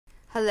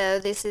Hello,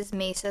 this is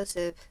miso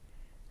soup.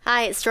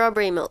 Hi, it's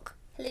strawberry milk.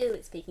 Hello,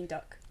 it's Peking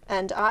Duck.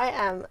 And I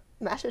am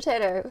mashed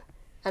potato.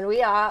 And we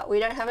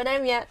don't have a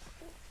name yet.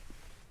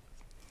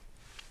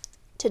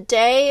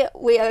 Today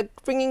we are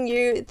bringing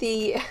you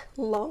the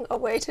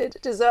long-awaited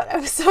dessert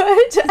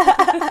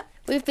episode.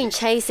 We've been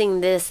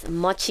chasing this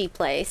mochi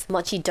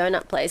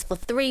donut place for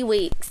 3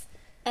 weeks.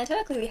 And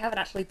technically we haven't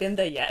actually been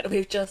there yet.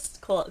 We've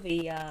just caught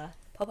the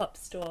pop-up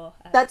store.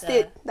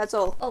 That's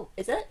all. Oh,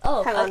 is it?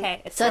 Oh, Hang on.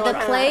 okay. It's So not-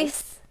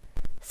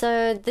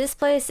 this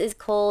place is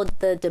called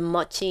the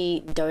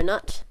Mochi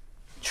Donut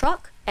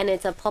Truck, and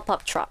it's a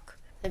pop-up truck.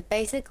 And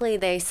basically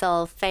they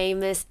sell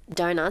famous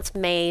donuts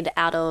made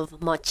out of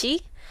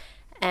mochi,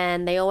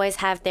 and they always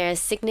have their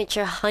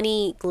signature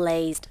honey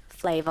glazed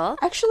flavor.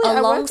 Actually,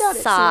 I worked out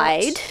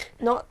alongside. it's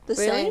not the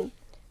Really? same.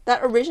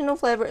 That original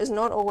flavor is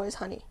not always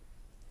honey.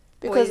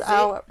 Because is it?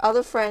 our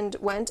other friend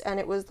went and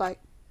it was like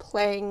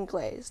plain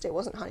glazed. It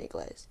wasn't honey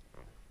glazed.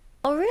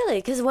 Oh, really?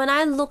 Because when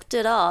I looked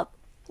it up,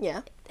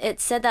 Yeah. it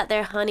said that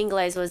their honey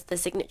glaze was the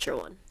signature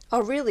one.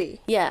 Oh,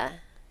 really? Yeah.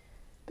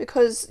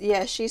 Because,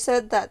 yeah, she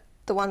said that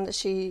the one that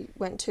she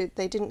went to,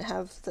 they didn't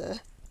have the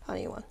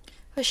honey one.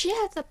 But she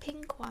has a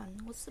pink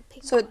one. What's the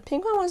pink So one?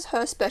 pink one was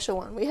her special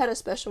one. We had a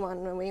special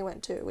one when we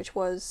went to, which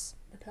was...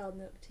 The pearl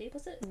milk tea,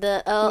 was it?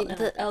 The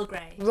Earl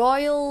Grey.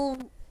 Royal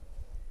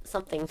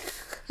something.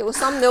 It was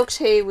some milk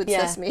tea with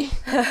Yeah. sesame.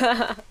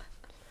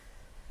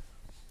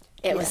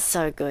 It was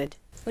so good.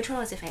 Which one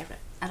was your favourite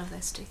out of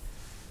those two?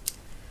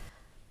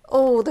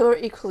 Oh, they were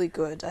equally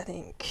good, I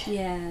think.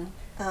 Yeah.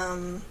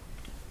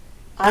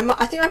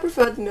 I think I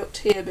preferred the milk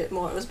tea a bit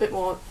more. It was a bit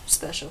more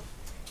special.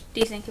 Do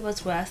you think it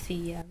was worth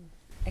the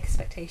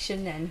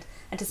expectation and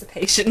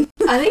anticipation?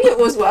 I think it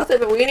was worth it,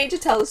 but we need to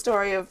tell the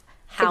story of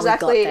How we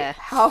exactly got there.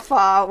 how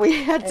far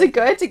we had to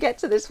go to get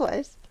to this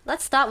place.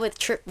 Let's start with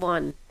trip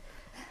 1.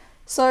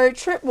 So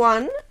trip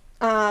 1,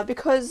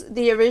 because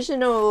the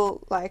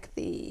original, like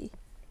the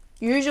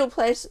usual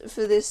place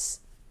for this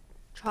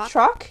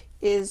truck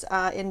is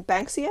in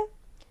Banksia.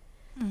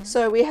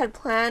 So we had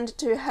planned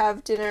to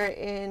have dinner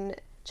in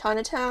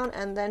Chinatown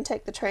and then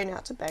take the train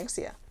out to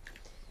Banksia.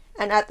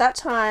 And at that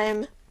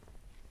time,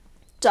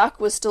 Duck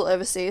was still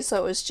overseas, so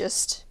it was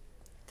just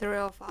 3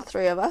 of us.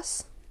 3 of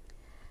us.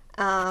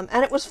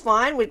 And it was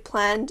fine. We'd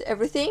planned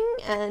everything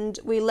and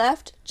we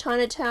left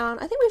Chinatown.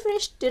 I think we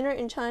finished dinner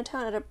in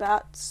Chinatown at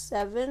about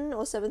 7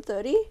 or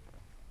 7:30.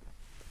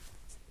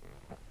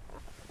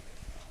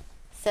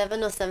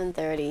 7 or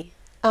 7:30.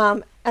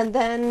 And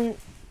then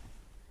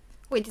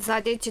We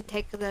decided to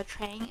take the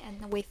train,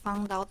 and we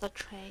found out the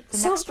train. The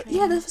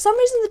for some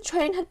reason the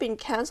train had been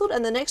cancelled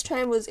and the next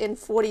train was in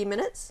 40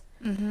 minutes.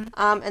 Mm-hmm.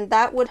 And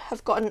that would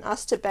have gotten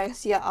us to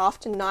Banksia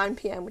after 9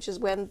 p.m, which is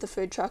when the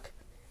food truck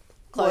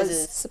was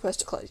Closes. supposed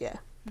to close, yeah.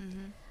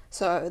 Mm-hmm.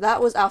 So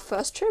that was our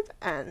first trip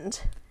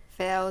and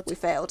Failed. we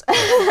failed.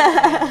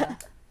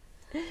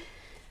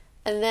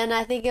 And then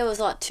I think it was,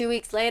 2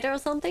 weeks later or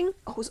something?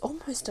 It was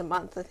almost a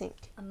month, I think.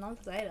 A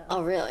month later.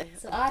 Oh, really?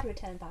 So I'd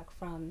returned back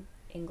from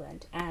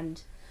England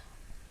and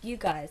you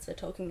guys were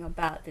talking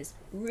about this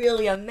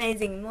really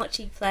amazing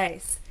mochi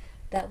place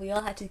that we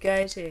all had to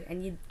go to,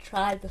 and you'd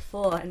tried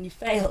before and you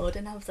failed,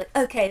 and I was like,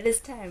 okay, this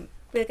time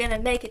we're gonna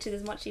make it to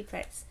this mochi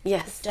place.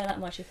 Yes. This donut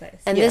mochi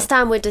place. And Yeah. this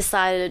time we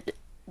decided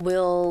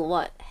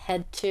we'll,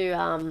 head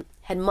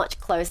much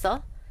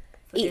closer.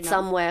 For Eat dinner.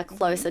 somewhere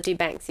closer to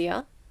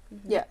Banksia.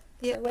 Yeah.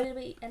 So where did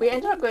we We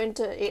ended up going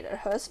to eat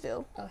at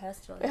Hurstville. Oh,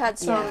 Hurstville. We had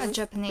some... Yeah,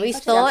 Japanese. We Oh,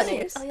 thought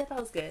Japanese. Oh yeah, that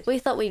was good. we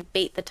thought we'd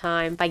beat the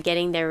time by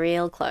getting there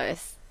real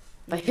close.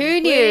 But who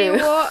We knew?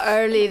 were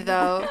early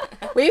though.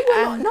 We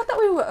were not that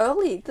we were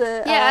early.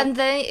 The Yeah, and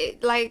then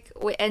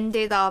we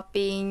ended up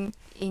being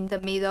in the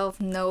middle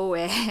of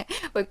nowhere.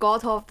 We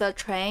got off the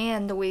train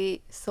and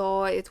we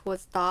saw it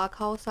was dark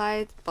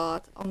outside,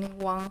 but only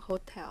one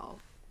hotel.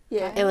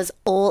 yeah, It was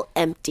all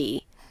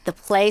empty. The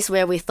place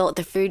where we thought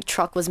the food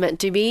truck was meant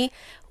to be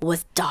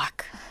was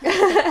dark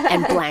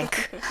and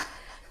blank.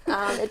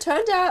 it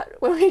turned out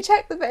when we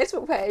checked the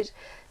Facebook page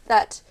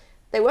that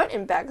they weren't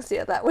in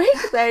Banksia that week.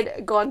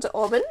 They'd gone to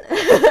Auburn,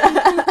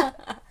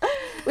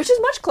 which is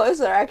much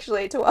closer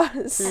actually to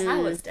us. And I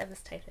was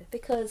devastated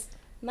because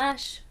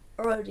Mash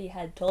already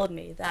had told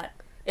me that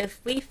if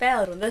we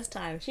failed on this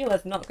time, she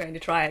was not going to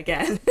try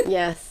again.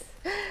 Yes.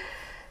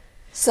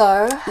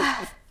 So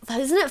But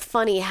isn't it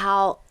funny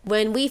how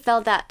when we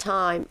felt that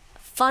time,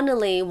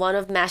 funnily one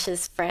of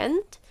Mash's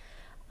friend,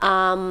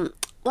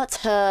 what's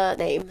her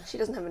name? she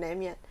doesn't have a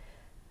name yet.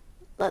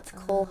 Let's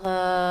call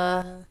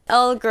her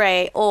Earl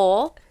Grey,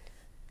 or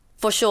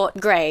for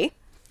short, Grey.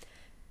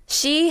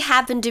 She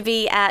happened to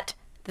be at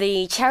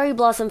the Cherry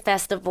Blossom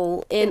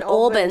Festival in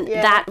Auburn, Auburn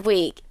yeah. that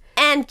week.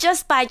 And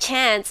just by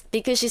chance,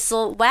 because she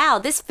saw, wow,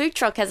 this food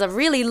truck has a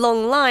really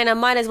long line, I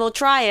might as well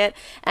try it.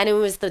 And it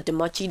was the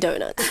Mochi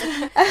Donuts.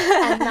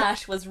 And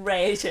Mash was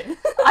raging.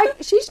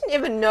 She didn't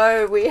even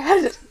know we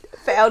had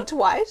failed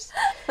twice.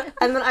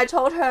 And then I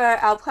told her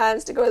our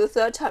plans to go the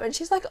third time, and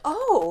she's like,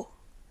 "Oh,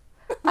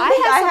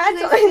 think I had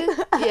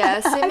something. Yeah,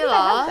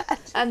 similar.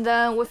 And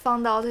then we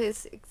found out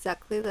it's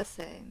exactly the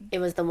same. It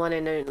was the one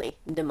and only,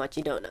 the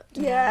mochi donut.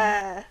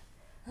 Yeah.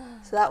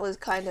 So that was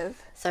kind of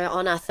So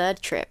on our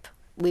third trip,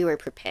 we were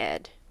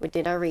prepared. We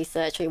did our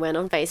research. We went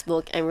on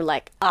Facebook and we're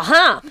like,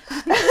 aha!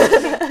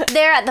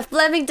 They're at the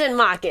Flemington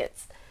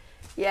markets.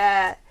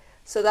 yeah.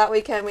 So that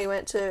weekend we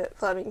went to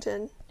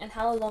Flemington. And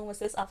how long was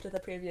this after the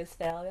previous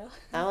failure?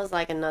 That was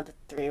like another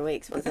 3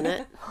 weeks, wasn't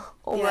it?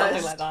 Almost.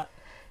 Something like that.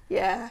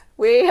 Yeah.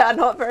 We are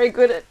not very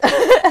good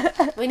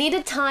at. We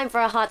needed time for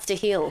our hearts to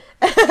heal.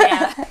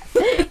 Yeah.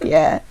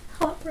 Yeah.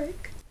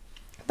 Heartbreak.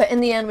 But in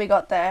the end, we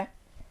got there,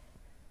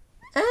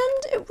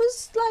 and it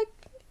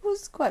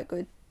was quite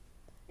good.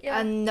 Yeah.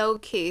 And no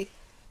key.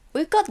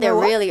 We got there No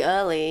what? really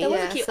early. There was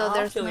a Yeah, queue so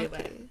there's after no we key.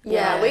 went.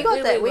 Yeah, we got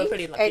we there. were We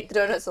pretty lucky. ate the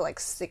donuts at like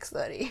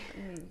 6:30.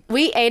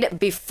 We ate it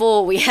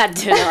before we had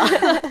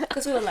dinner.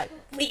 Because we were like,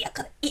 we are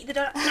gonna eat the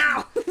donut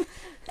now.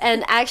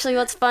 And actually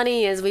what's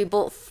funny is we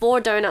bought 4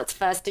 donuts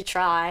first to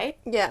try,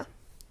 Yeah.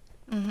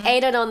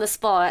 ate it on the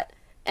spot,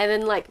 and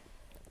then like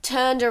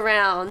turned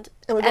around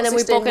And we and bought then we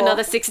 16 bought more.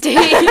 another 16.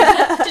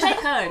 To take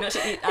home, not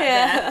to eat out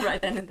Yeah. there,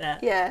 right then and there.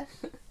 Yeah.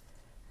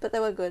 But they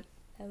were good.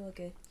 They were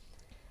good.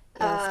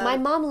 Yes, my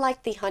mom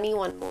liked the honey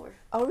one more.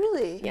 Oh,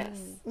 really? Yes.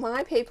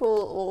 My people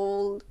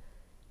all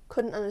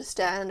couldn't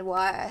understand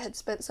why I had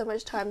spent so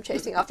much time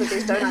chasing after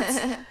these donuts.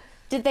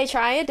 Did they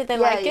try it? Did they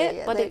Yeah, like yeah, it?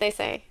 yeah, What did they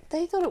say?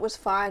 They thought it was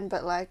fine,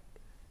 but like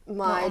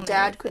my Not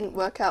dad amazing. couldn't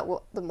work out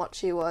what the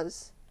mochi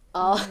was.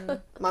 Oh,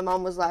 My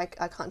mom was like,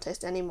 I can't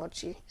taste any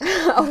mochi.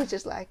 I was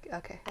just like,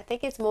 okay. I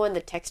think it's more in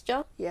the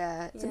texture.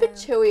 Yeah, it's a bit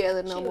Yeah. chewier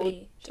than normal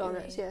Chewy,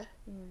 donuts, chewy.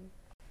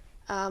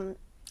 yeah.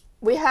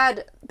 We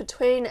had,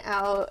 between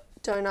our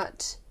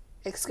donut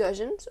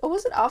excursions, or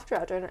was it after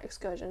our donut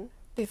excursion?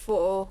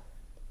 Before.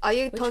 Are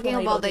you Which talking one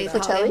are you about the talking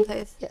about? Italian Fratelli?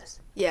 place? Yes.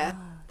 Yeah,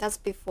 that's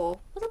before.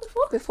 Was it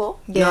before? Before?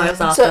 No, it was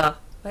Yeah. after. So-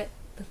 Wait,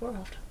 before or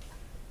after?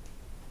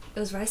 It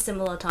was very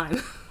similar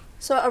time.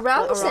 So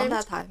around the Around same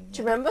that time.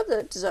 Do you remember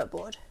the dessert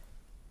board?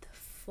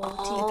 40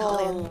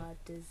 Oh.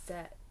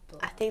 dessert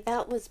board. I think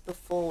that was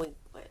before we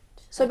went.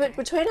 So Okay.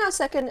 between our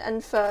second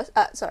and third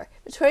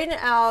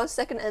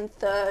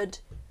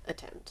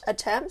Attempt.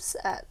 attempts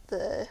at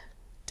the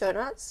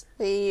donuts,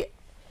 we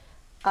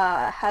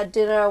had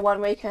dinner one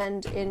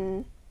weekend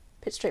in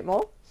Pitt Street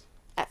Mall.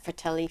 At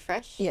Fratelli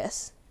Fresh.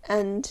 Yes.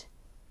 And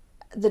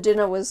the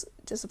dinner was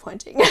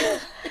disappointing.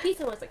 The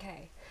pizza was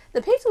okay.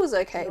 The pizza was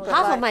okay, but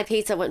Half like, of my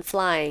pizza went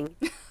flying.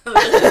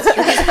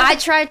 Because I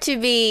tried to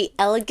be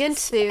elegant and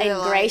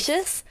Civilized.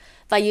 gracious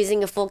by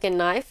using a fork and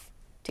knife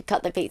to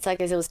cut the pizza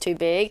because it was too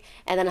big,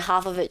 and then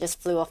half of it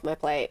just flew off my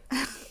plate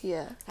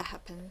yeah. That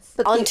happens.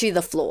 But onto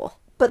the floor.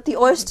 but the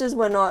oysters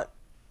were not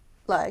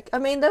like, I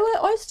mean, they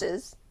were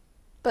oysters,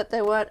 but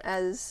they weren't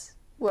as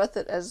worth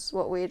it as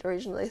what we'd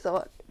originally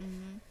thought.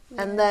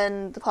 And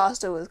then the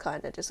pasta was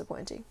kind of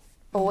disappointing.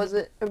 Or was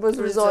it? It was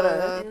risotto.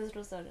 Risotto. It was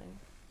risotto.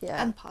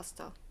 Yeah. And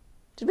pasta.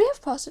 Did we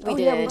have pasta? We oh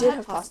yeah, we did. did We have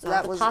had pasta. pasta.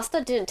 That The was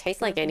pasta didn't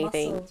taste like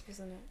anything. Mussels,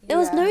 wasn't it? There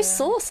was no Yeah.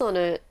 sauce on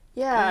it.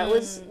 yeah, it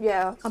was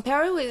yeah.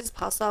 Compared with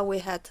pasta we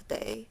had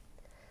today,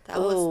 that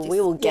Oh, was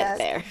we will get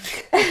Yes.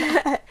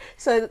 there.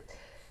 So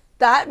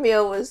that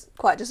meal was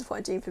quite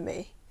disappointing for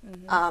me.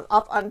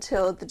 Up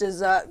until the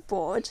dessert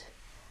board,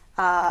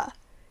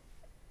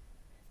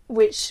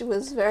 which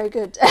was very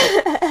good.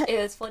 It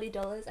was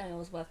 $40 and it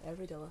was worth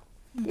every dollar.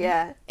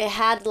 Yeah. It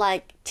had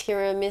like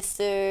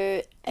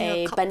tiramisu,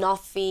 a cup.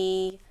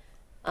 banoffee.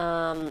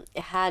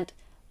 It had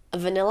a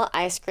vanilla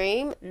ice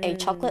cream, a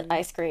chocolate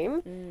ice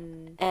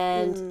cream,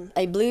 and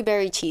a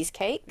blueberry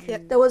cheesecake. Yeah.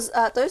 There was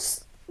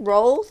those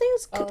roll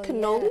things,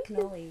 cannoli. Yeah,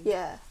 cannoli.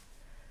 Yeah.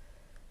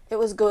 It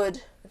was good.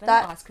 The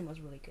vanilla That ice cream was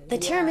really good. The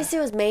tiramisu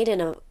was made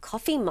in a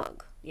coffee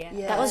mug. yeah.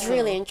 Yeah. That was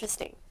really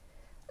interesting.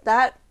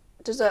 that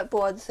dessert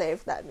board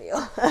saved that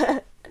meal.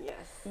 Yes.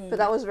 But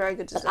that was very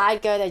good But dessert.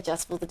 I'd go there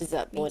just for the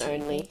dessert Me board too, me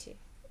only. too.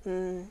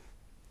 Mm.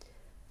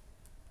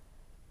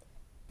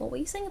 What were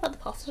you saying about the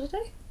pasta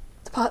today?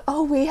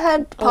 Oh, we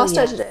had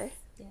pasta yes. today.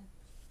 Yeah.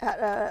 At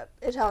a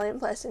Italian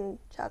place in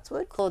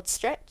Chatswood. Called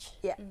Stretch.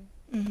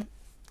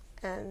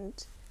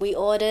 And We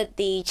ordered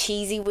the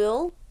cheesy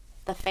wheel,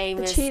 the the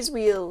famous cheese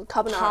wheel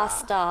carbonara.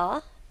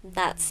 pasta.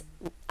 That's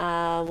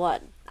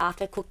what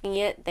after cooking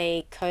it,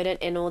 they coat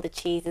it in all the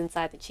cheese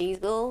inside the cheese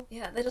wheel.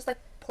 Yeah, they just like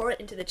pour it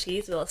into the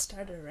cheese wheel,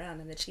 stir it around,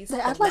 and the cheese. They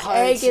will add like melt.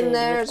 egg in Coated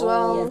there with as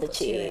well. all the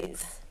Cheese.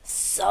 cheese.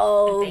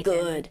 So And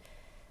bacon. good.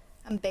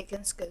 and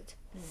bacon's good.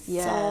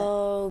 Yeah.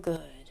 So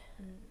good.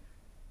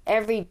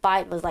 Every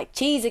bite was like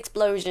cheese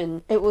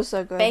explosion. It was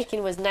so good.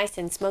 Bacon was nice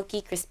and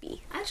smoky,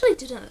 crispy. I actually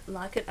didn't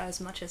like it as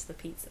much as the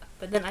pizza,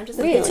 but then I'm just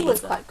Really? eating Pizza was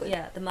quite good.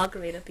 Yeah, the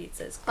margarita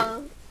pizza is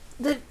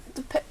good.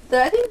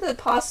 I think the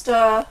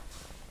pasta,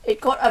 it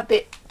got a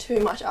bit too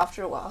much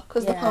after a while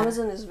because the Yeah.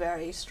 parmesan is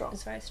very strong.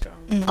 It's very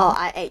strong. Oh,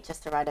 I ate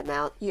just the right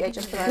amount. You ate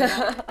just the right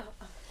amount.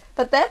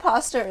 But their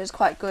pasta is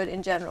quite good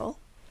in general.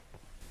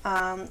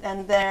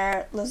 And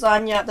their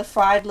lasagna, the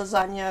fried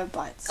lasagna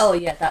bites. Oh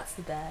yeah, that's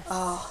the best.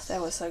 Oh, they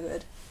were so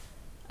good.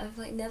 I've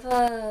like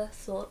never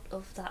thought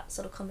of that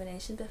sort of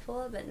combination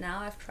before, but now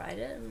I've tried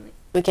it. And I'm like,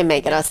 We can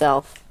make it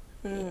ourselves.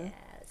 Mm. yeah,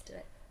 let's do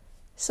it.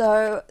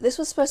 So this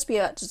was supposed to be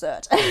about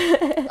dessert.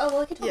 Oh well,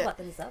 we can talk Yeah. about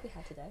the dessert we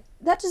had today.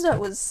 That dessert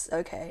was It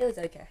okay. was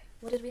okay.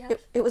 What did we have?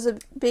 It was a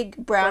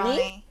big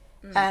brownie,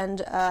 Mm.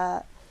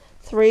 and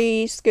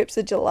 3 scoops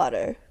of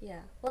gelato. Yeah.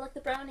 Well, like the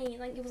brownie,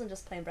 like it wasn't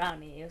just plain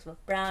brownie. It was a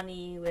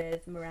brownie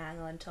with meringue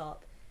on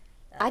top.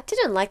 I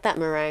didn't like that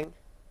meringue.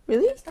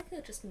 Really? It's like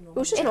a just normal.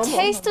 was just It normal.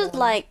 tasted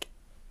like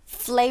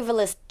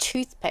flavorless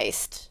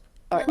toothpaste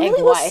or Really? egg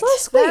Really? It was white. so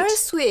sweet. Very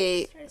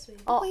sweet. Very sweet.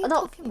 Oh, What are you no,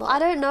 talking about? I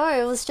don't know.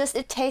 It was just,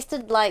 it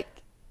tasted like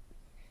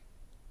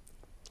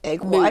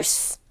Egg white.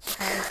 mousse.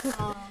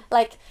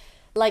 like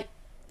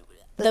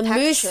the, The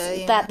mousse texture,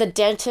 yeah. that the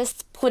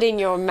dentist put in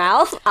your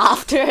mouth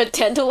after a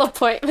dental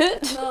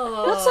appointment.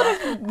 Oh. What sort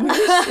of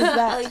mousse is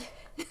that?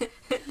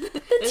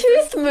 The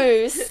tooth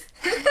mousse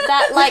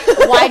that like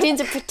whitens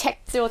to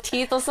protect your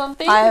teeth or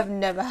something. I have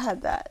never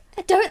had that.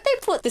 Don't they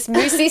put this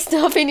moussey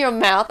stuff in your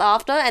mouth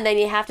after, and then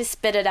you have to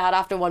spit it out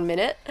after 1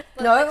 minute?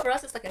 But No. like, for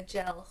us, it's like a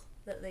gel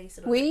that they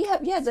sort of. We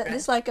have, yeah,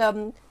 this like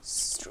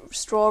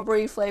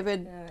strawberry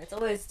flavored Yeah, it's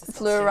always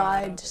disgusting.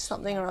 fluoride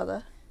something or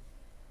other.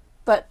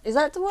 But is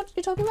that what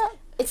you're talking about?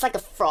 It's like a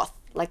froth,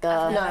 like a.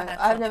 I've No, never had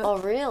I've that. never. Oh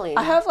really?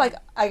 I have like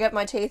I get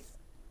my teeth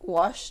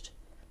washed,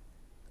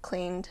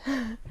 cleaned,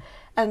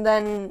 and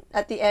then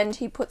at the end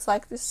he puts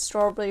like this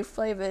strawberry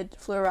flavored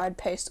fluoride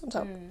paste on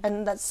top,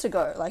 and that's to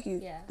go. Like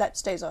Yeah. that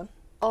stays on.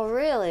 Oh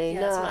really?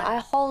 Yeah, that's No, what I I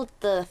have. hold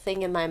the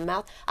thing in my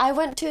mouth. I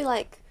went to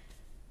like,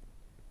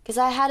 cause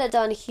I had it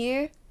done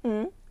here,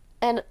 Mm.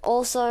 and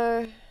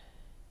also.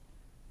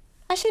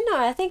 Actually no,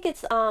 I think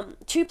it's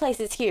 2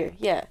 places here.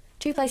 Yeah,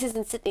 2 places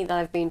in Sydney that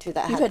I've been to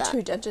that You've had had that.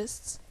 2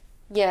 dentists.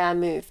 Yeah, I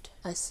moved.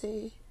 I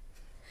see,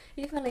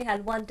 You've only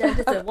had one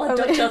dentist and one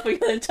doctor for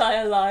your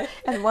entire life.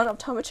 and 1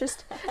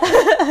 optometrist.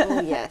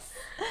 Oh yes.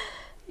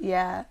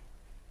 Yeah,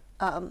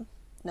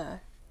 no.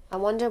 I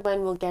wonder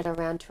when we'll get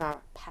around to our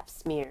pap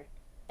smear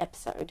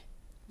episode.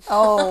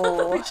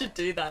 Oh, We should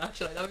do that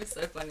actually. That would be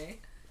so funny.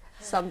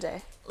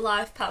 someday.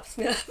 Live pap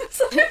smear.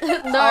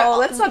 No,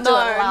 let's not do it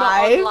not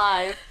live. on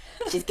live.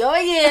 She's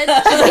going in.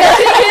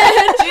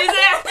 She's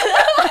in,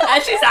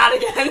 and she's out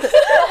again.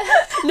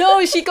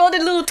 No, she got a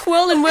little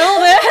twirl and whirl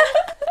there.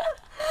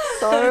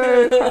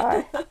 So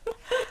cry.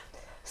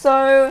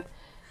 So,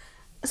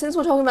 since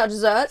we're talking about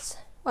desserts,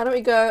 why don't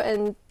we go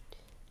and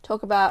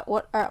talk about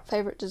what our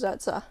favorite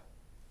desserts are?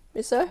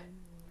 Miso?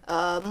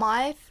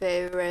 My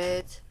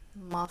favorite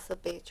must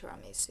be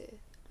tiramisu.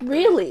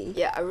 Really?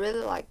 Yeah, I really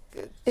like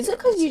good. Is it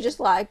because you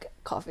just like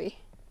coffee?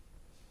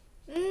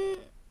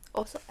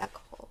 Also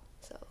alcohol.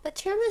 So But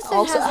tiramisu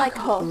Also has like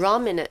alcohol.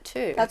 rum in it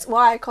too. That's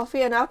why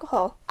coffee and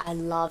alcohol. I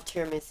love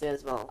tiramisu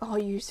as well. Oh, are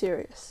you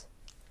serious?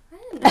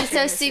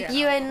 So soup,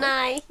 you and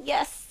I,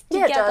 yes,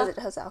 Yeah, it together. does.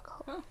 It has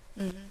alcohol.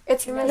 mhm.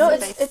 It's Tiramisu no,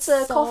 tastes it's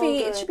a so coffee.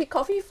 good. It should be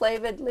coffee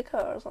flavored liquor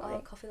or Oh,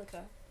 something. coffee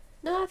liqueur.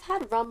 No, I've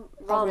had rum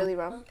Oh, really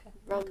rum. Okay.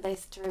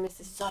 rum-based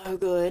tiramisu. So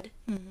good.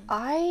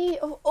 I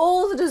of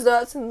all the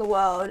desserts in the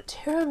world,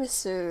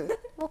 tiramisu.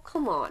 Well,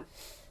 come on.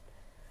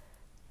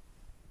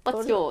 What's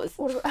What- yours?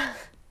 What about,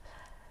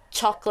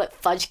 Chocolate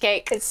fudge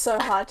cake. it's so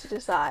hard to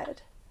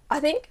decide. I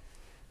think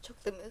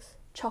chocolate mousse.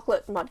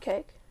 chocolate mud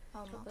cake.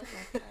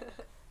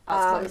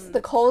 That's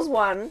The Coles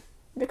one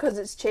because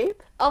it's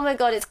cheap. Oh my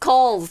god, it's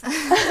Coles.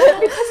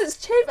 Because it's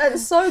cheap and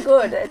so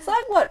good. It's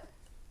like what,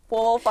 $4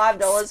 or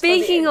 $5.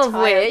 Speaking for the of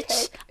entire which,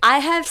 cake. I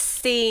have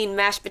seen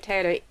mashed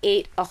potato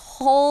eat a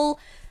whole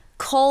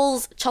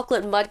Coles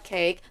chocolate mud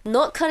cake,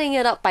 not cutting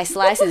it up by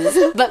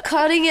slices, but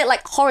cutting it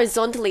like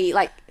horizontally,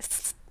 like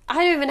I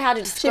don't even know how to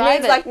She describe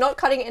means it. like not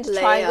cutting it into Layer.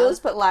 triangles,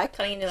 but like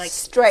Cutting into, like,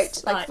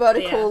 straight, like slight-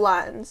 vertical yeah.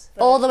 lines.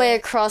 all the way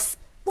across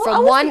Well, I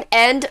from was one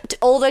end to,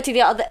 all the way to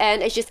the other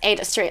end. It's just ate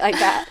it straight like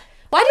that.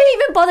 Why do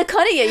you even bother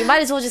cutting it? You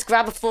might as well just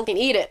grab a fork and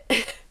eat it.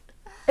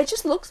 It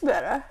just looks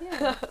better.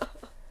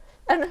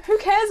 And who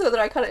cares whether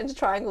I cut it into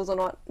triangles or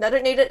not? I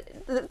don't need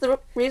it. The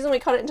reason we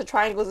cut it into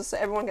triangles is so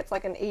everyone gets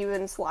like an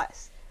even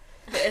slice.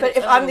 But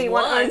if I'm the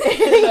one eating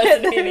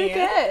it, then who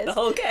cares? The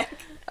whole cake.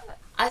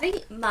 I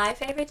think my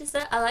favorite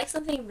dessert, I like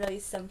something really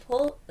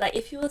simple. Like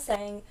if you were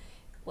saying,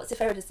 what's your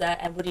favorite dessert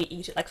and would you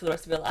eat it like for the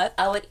rest of your life?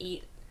 I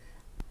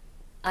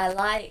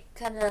like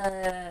kind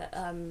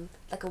of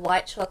like a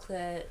white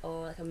chocolate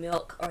or like a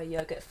milk or a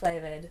yogurt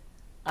flavored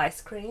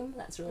ice cream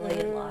that's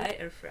really light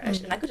and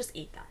fresh, and I could just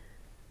eat that,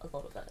 a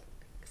lot of it,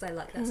 because I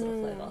like that sort of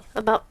flavor.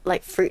 About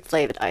like fruit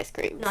flavored ice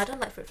cream. No, I don't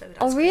like fruit flavored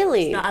Oh, ice cream.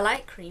 really? No, I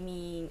like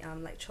creamy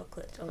like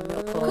chocolate or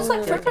milk. Or Because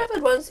like fruit yogurt.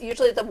 flavored ones,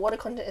 usually the water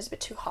content is a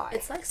bit too high.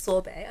 It's like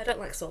sorbet. I don't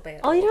like sorbet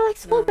at Oh, all. you don't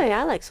like No. sorbet?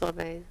 I like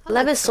sorbet.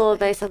 Lemon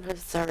sorbet sometimes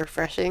is so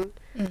refreshing.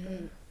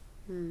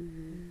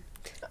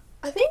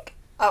 I think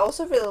I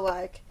also really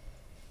like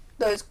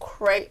those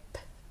crepe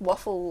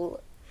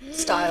waffle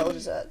style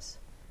desserts.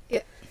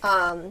 Yeah.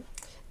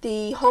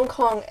 The Hong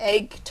Kong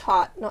egg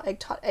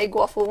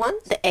waffle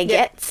ones. The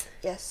eggets.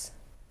 Yes,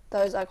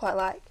 those I quite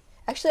like.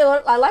 Actually,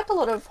 I like a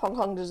lot of Hong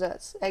Kong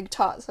desserts. Egg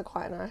tarts are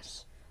quite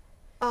nice.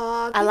 Give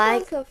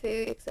like- us a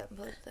few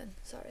examples then.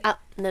 Sorry.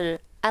 No.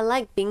 I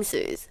like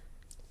bingsus.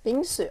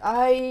 Bingsu.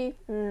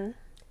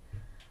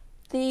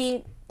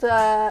 The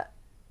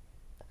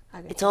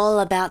It's all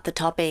about the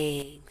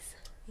toppings.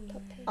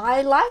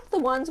 I like the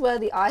ones where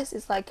the ice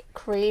is like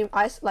cream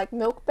ice, like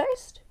milk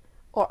based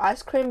or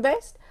ice cream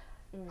based.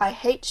 I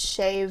hate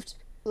shaved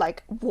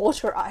like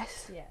water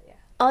ice. Yeah.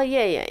 Oh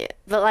yeah.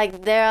 But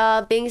like there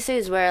are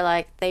bingsus where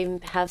like they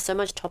have so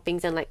much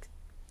toppings and like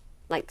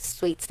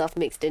sweet stuff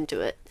mixed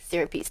into it,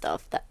 syrupy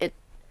stuff that it's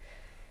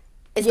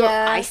not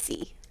Yeah.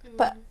 icy.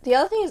 But the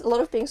other thing is a lot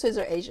of bingsus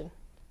are Asian.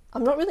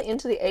 I'm not really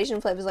into the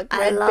Asian flavors like I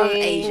red love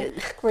bean, Asian.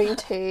 green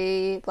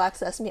tea, black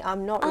sesame.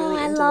 I'm not really Oh,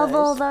 I into love those.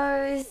 all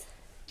those.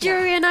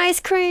 Durian ice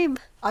cream.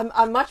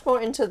 I'm much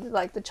more into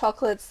like the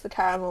chocolates, the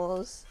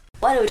caramels.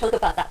 Why don't we talk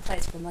about that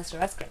place for Monster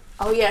Ice Cream?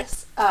 Oh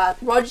yes,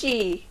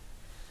 Rogi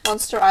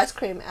Monster Ice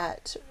Cream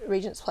at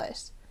Regent's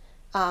Place,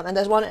 and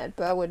there's one at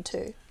Burwood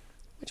too.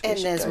 Which we And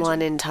should there's go one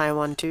to. in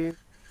Taiwan too.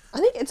 I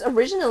think it's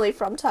originally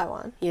from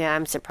Taiwan. Yeah,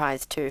 I'm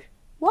surprised too.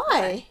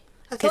 Why?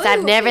 Because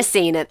I've never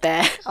seen it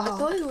there. I Oh.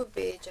 thought it would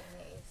be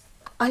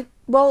Japanese.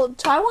 Well,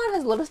 Taiwan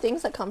has a lot of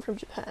things that come from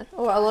Japan,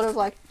 or a lot of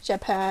like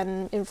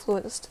Japan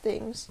influenced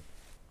things.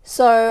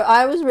 So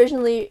I was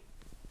originally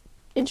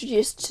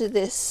introduced to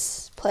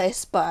this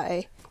place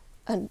by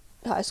a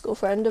high school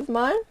friend of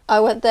mine. I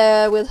went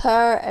there with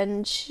her,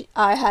 and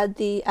I had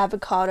the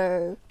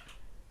avocado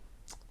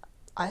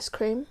ice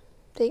cream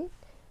thing.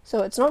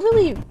 So it's not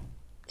really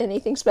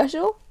anything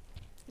special.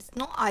 It's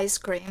not ice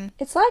cream.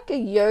 It's like a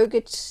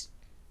yogurt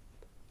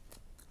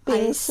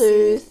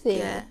bingsu Icy, thing.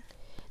 Yeah.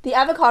 The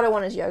avocado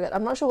one is yogurt.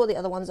 I'm not sure what the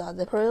other ones are.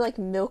 They're probably like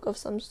milk of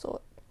some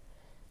sort.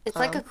 It's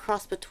like a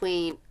cross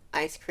between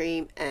ice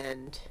cream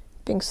and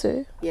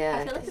Bingsu. yeah.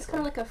 I feel like it's kind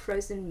of like a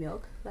frozen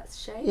milk that's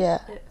shaved. Yeah.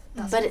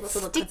 but it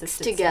sticks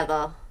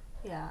together.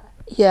 Yeah.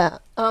 Yeah.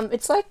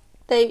 It's like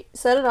they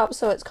set it up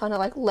so it's kind of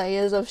like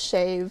layers of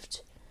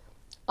shaved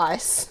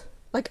ice,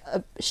 like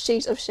a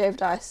sheet of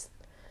shaved ice,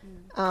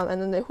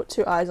 and then they put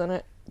two eyes on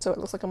it so it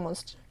looks like a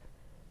monster.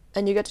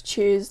 And you get to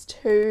choose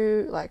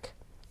two, like,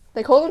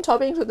 they call them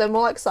toppings, but they're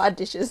more like side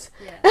dishes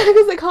Yeah.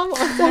 because they come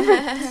on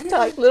separate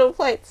like little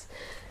plates.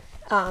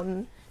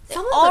 Some of the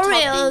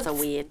Oreos- toppings are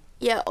weird.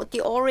 Yeah, the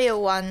Oreo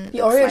one. The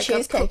looks Oreo like a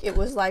cheesecake, cook- it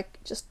was like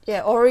just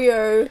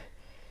Oreo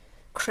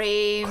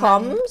cream, and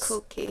crumbs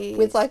cookies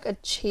with like a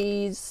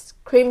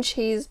cream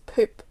cheese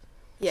poop.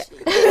 yeah.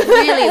 It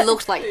really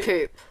looks like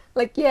poop.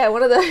 Like, yeah,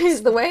 one of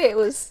those. The way it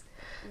was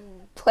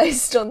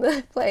placed on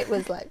the plate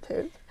was like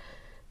poop.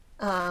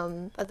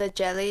 But the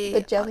jelly.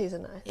 The jellies are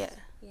nice. Yeah.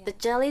 The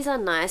jellies are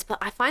nice, but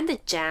I find the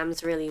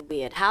jams really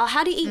weird.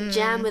 How do you eat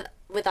jam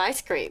with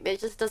ice cream? It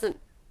just doesn't.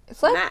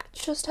 It's like Match.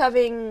 just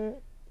having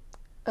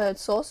a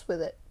sauce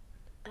with it.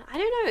 I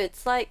don't know.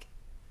 It's like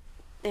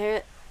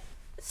they're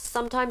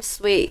sometimes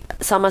sweet,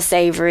 some are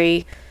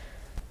savory.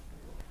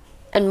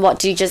 And what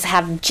do you just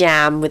have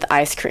jam with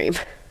ice cream?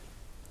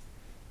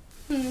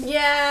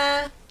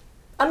 Yeah.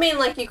 I mean,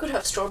 like, you could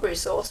have strawberry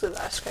sauce with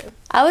ice cream.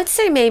 I would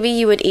say maybe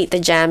you would eat the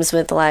jams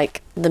with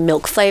like the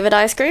milk flavored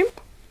ice cream.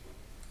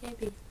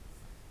 Maybe.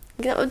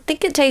 I would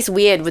think it tastes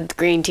weird with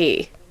green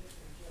tea.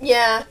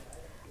 Yeah.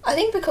 I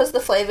think because the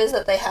flavors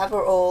that they have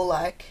are all,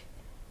 like,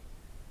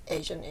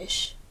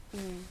 Asian-ish.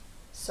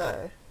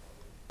 So,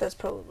 that's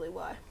probably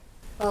why.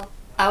 Well,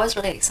 I was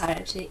really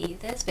excited to eat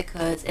this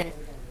because it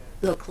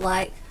looked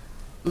like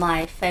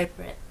my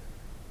favorite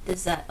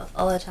dessert of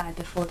all the time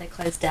before they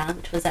closed down,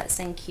 which was at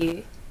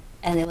Q,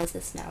 and it was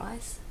the snow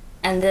ice.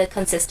 And the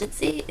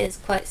consistency is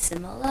quite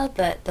similar,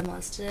 but the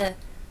monster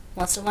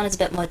one is a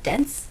bit more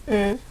dense.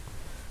 Mm.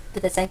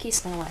 But the Q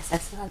snow ice, I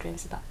still have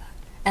dreams about that.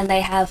 And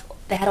they had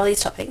all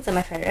these toppings, and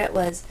my favorite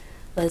was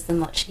the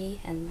mochi,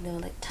 and they were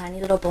like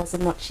tiny little balls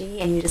of mochi,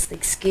 and you just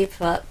like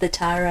scoop up the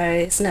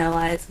taro snow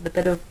ice with a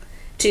bit of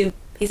 2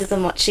 pieces of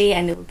mochi,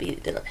 and it would be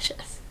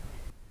delicious.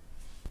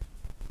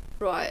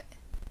 Right.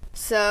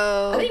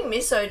 So I think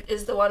Miso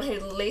is the one who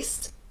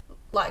least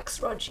likes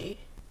Roji.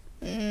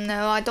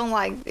 no, I don't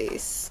like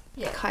this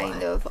Yeah,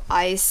 kind why? of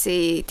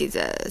icy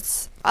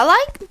desserts. I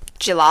like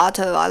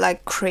gelato. I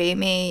like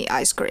creamy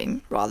ice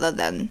cream rather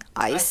than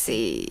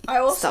icy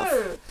I stuff.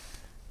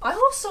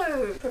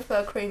 also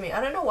prefer creamy.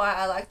 I don't know why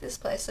I like this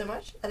place so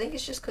much. I think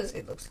it's just because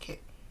it looks cute.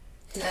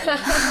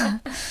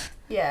 And,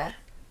 yeah.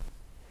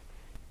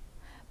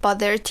 But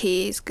their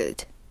tea is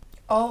good.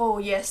 Oh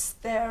yes,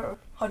 they're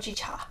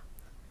hojicha.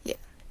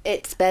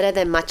 It's better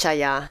than matcha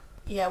ya.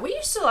 Yeah, we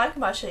used to like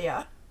matcha,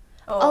 yeah.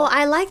 Oh,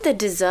 I like the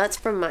desserts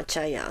from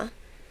matcha ya.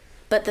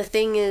 But the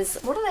thing is,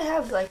 What do they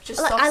have? Like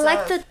just like, soft I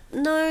like serve?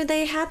 no,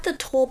 they had the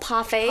tall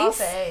parfaits.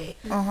 Parfait.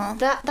 Uh-huh.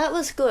 That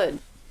was good.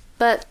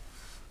 But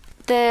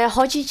the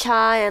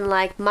hojicha and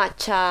like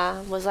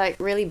matcha was like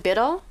really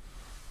bitter.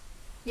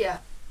 Yeah.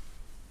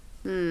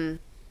 Hmm.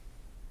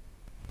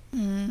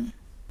 Mm.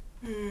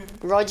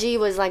 Roji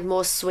was like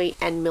more sweet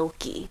and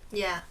milky.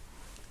 Yeah.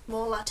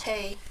 More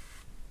latte.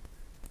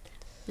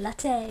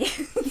 Latte.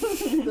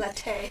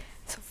 Latte.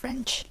 So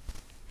French.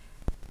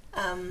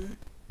 Um,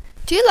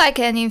 Do you like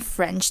any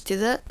French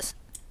desserts?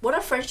 what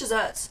are French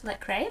desserts? Like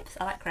crepes?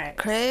 I like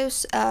crepes.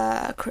 Crepes,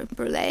 creme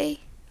brulee.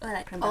 Oh, I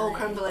like creme brulee. Oh,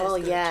 creme brulee. Oh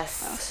is good.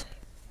 yes.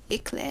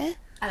 Eclair.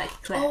 I like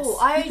eclairs. Oh,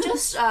 I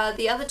just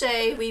the other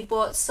day we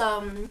bought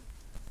some.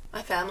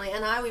 My family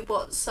and I we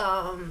bought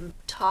some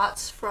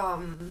tarts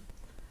from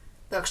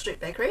Burke Street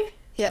Bakery.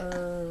 Yeah.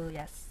 Oh,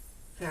 yes.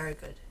 Very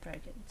good. Very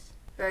good.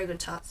 Very good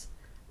tarts.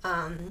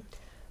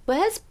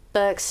 Where's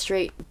Burke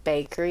Street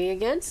Bakery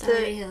again?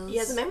 Surrey Hills.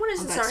 Yeah, the main one is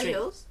On in Burke Surrey Street.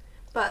 Hills,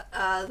 but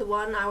the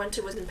one I went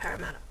to was in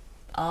Parramatta.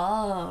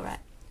 Oh, right.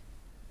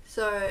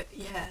 So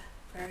yeah,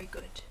 very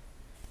good.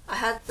 I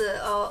had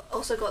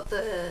also got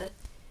the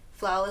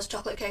flourless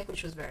chocolate cake,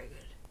 which was very good.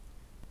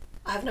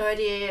 I have no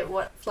idea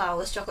what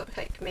flourless chocolate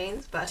cake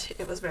means, but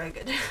it was very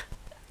good.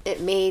 It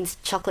means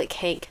chocolate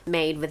cake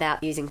made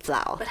without using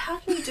flour. But how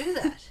can you do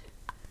that?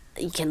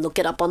 You can look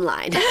it up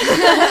online.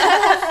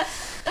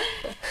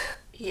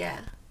 Yeah.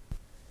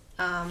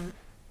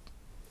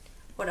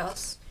 What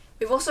else?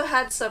 We've also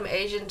had some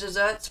Asian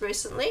desserts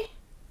recently.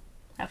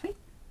 Have we?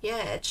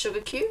 Yeah, it's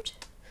sugar cubed.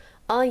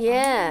 Oh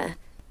yeah.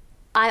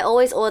 I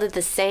always ordered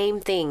the same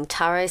thing,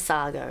 taro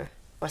sago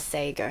or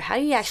sago. How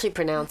do you actually I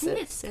pronounce think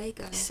it? it's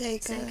sago.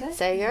 Sago.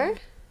 Sago?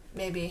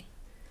 Maybe.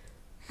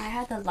 I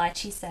had the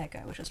lychee sago,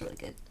 which was really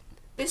good.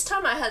 This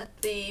time I had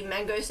the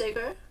mango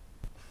sago.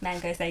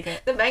 Mango sago.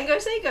 The mango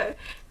sago.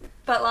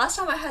 But last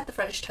time I had the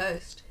French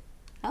toast.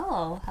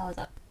 Oh, how was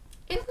that?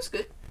 It was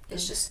good.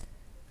 It's just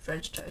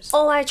French toast.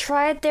 Oh, I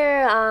tried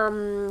their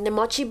the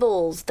mochi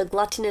balls, the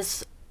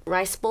glutinous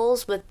rice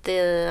balls with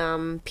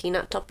the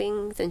peanut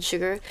toppings and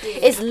sugar. Yeah.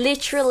 It's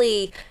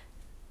literally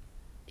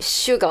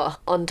sugar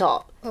on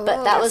top,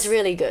 but that was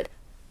really good.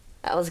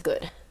 That was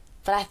good.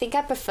 But I think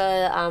I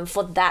prefer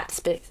for that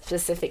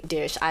specific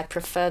dish. I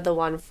prefer the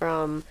one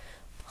from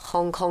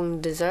Hong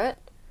Kong Dessert.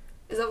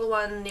 Is that the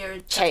one near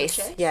Chase,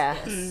 Chase? yeah.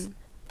 Yes.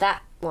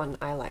 That one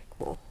I like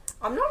more.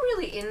 I'm not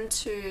really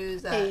into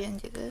that Asian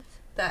dessert.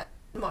 that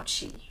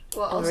mochi.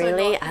 Well, Oh, also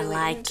really? not I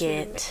like into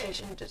it.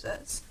 Asian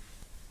desserts.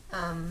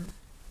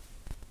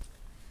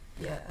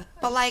 Yeah.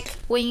 But like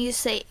when you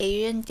say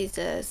Asian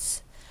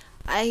desserts,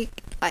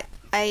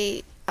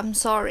 I'm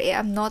sorry,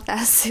 I'm not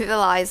that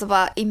civilized,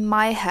 but in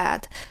my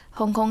head,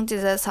 Hong Kong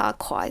desserts are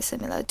quite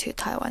similar to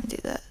Taiwan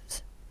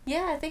desserts.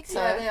 Yeah, I think so.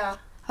 Yeah, they are.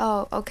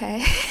 Oh,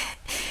 okay.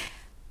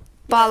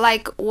 But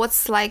like,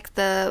 what's like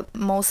the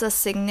most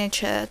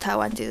signature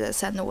Taiwan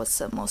desserts, and what's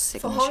the most For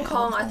signature Hong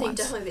Kong, I think ones?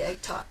 definitely the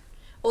egg tart.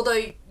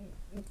 Although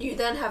you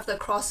then have the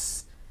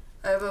cross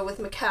over with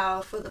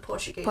Macau for the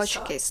Portuguese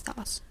Portuguese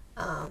stars.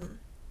 tart.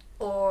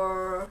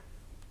 Or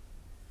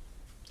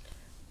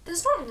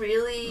there's not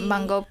really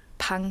Mango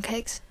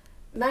pancakes.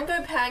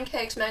 mango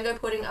pancakes. Mango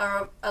pudding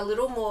are a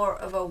little more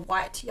of a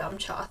white yum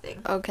cha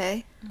thing.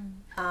 Okay.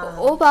 Um,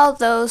 What about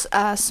those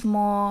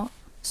small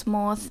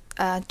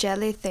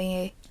jelly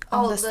thingy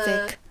on the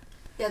stick?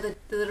 Yeah, the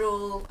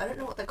little, I don't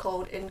know what they're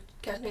called. In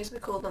Cantonese we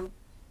call them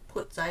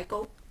put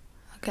zaigo.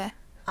 Okay.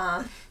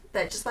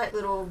 They're just like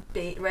little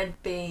red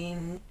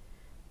bean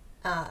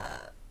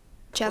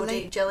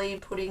Jelly. jelly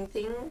pudding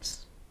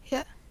things.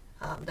 Yeah.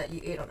 That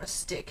you eat on a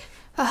stick.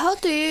 How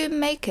do you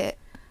make it?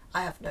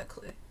 I have no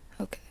clue.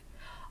 Okay.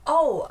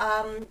 Oh,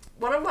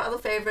 one of my other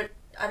favorite,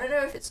 I don't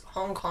know if it's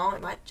Hong Kong,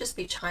 it might just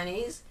be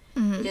Chinese,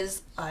 Mhm.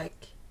 is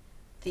like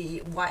the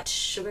white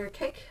sugar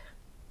cake.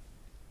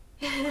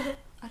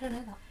 I don't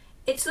know that.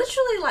 It's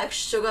literally like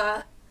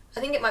sugar. I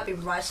think it might be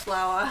rice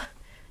flour,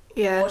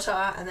 Yeah.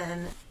 water, and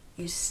then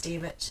you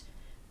steam it.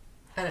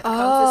 And it Oh,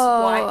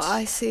 becomes this white,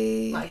 I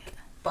see. like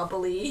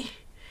bubbly.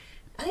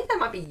 I think there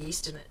might be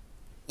yeast in it.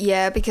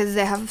 Yeah, because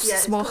they have Yeah,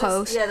 it's small got this-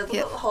 holes. Yeah, the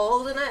little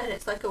holes in it, and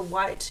it's like a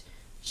white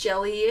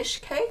jelly-ish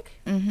cake.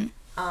 Mm-hmm.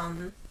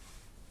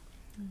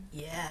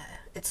 Yeah,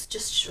 it's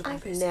just sugar.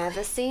 I've basically.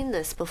 never seen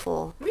this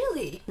before.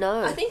 Really?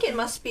 No. I think it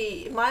might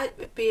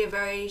be a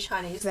very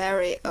Chinese.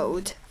 Very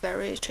old,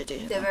 very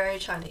traditional. They're very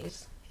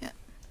Chinese.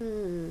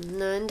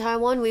 No, in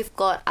Taiwan we've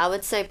got, I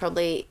would say,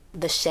 probably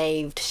the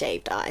shaved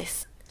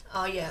ice.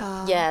 Oh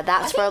yeah. Yeah,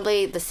 that's think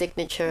probably the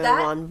signature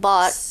That's- one.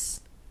 But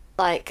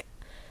like,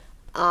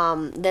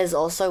 there's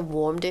also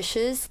warm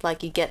dishes.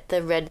 Like you get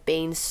the red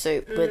bean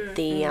soup with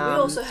the we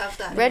also have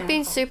that. in red Hong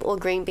bean Kong. soup or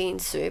green bean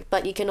soup.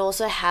 But you can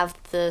also have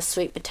the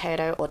sweet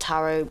potato or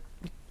taro,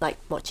 like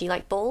mochi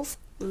like balls.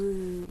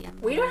 Ooh, yum.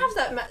 We don't have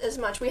that as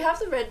much. We have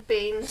the red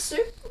bean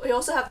soup. We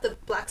also have the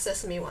black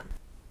sesame one.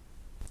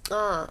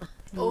 Ah,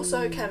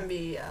 Also can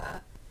be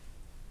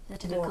The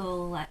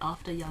typical like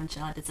after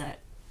yoncha dessert.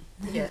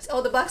 yes.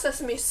 Oh, the black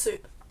sesame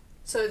soup.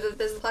 So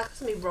there's the black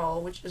sesame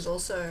roll, which is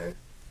also,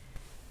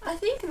 I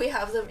think we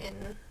have them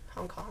in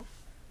Hong Kong,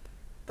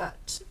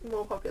 but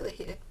more popular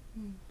here.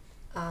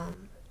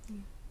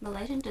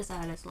 Malaysian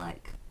dessert is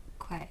like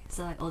kueh,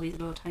 so like all these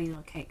little tiny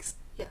little cakes.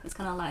 Yeah. It's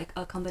kind of like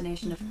a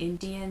combination of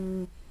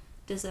Indian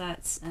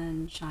desserts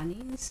and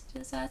Chinese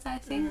desserts, I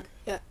think.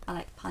 Yeah. I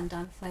like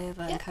pandan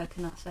flavor and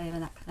coconut flavor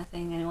and that kind of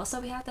thing. And also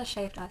we have the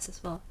shaved ice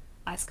as well,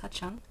 ice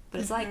kacang.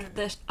 But it's like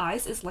the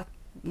ice is like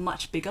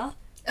much bigger,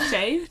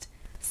 shaved,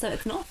 so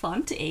it's not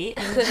fun to eat.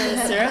 And the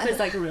syrup is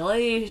like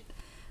really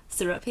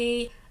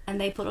syrupy, and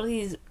they put all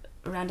these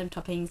random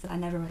toppings that I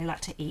never really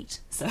like to eat.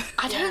 So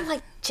I don't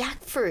like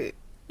jackfruit.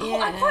 Yeah.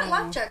 I quite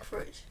like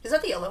jackfruit. Is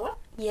that the yellow one?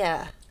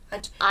 Yeah.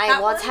 That I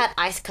once one- had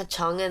ice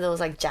kachong and there was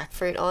like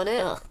jackfruit on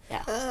it. Ugh,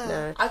 yeah.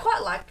 No. I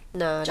quite like.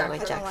 No, I don't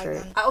like Jackfruit. I don't like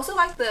jackfruit. them. I also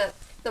like the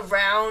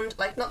round,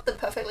 like not the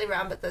perfectly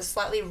round, but the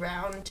slightly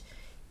round,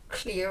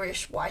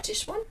 clearish,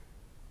 whitish one.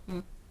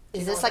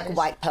 Is know this what like that is?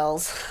 white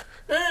pearls?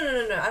 No.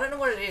 I don't know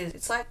what it is.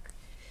 It's like,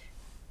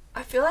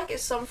 I feel like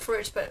it's some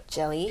fruit, but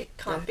Jelly? it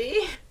can't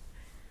be.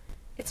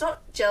 It's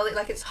not jelly.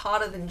 Like it's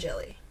harder than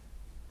jelly.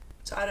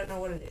 So I don't know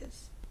what it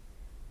is.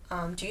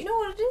 Do you know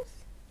what it is?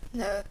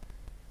 No.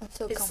 I'm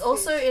so It's confused.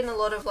 also in a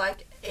lot of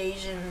like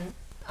Asian,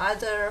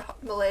 either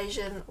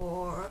Malaysian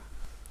or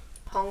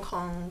Hong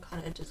Kong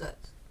kind of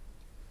desserts.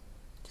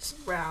 Just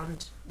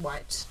round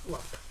white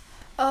lump,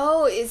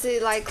 Oh, is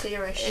it like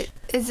clearish.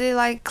 is it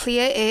like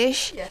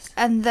clear-ish Yes,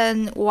 and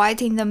then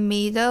white in the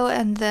middle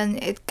and then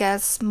it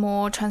gets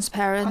more I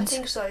transparent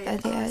think so. Yeah.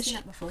 at the Oh, I've edge? seen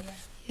that before, yeah.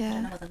 I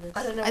don't know Yeah. what that is.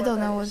 I don't know. I don't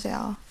know that what is. they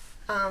are.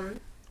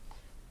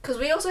 Because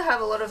we also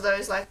have a lot of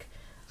those. Like,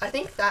 I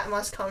think that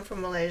must come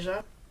from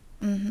Malaysia.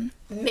 Mm-hmm.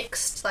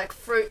 Mixed like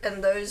fruit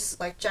and those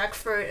like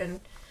jackfruit and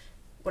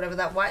whatever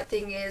that white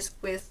thing is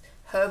with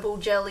herbal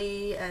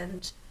jelly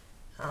and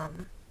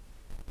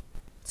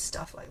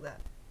stuff like that.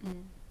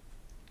 Mm.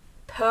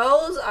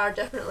 Pearls are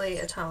definitely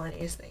a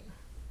Taiwanese thing.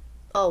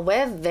 Oh,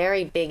 we're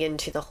very big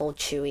into the whole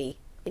chewy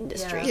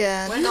industry.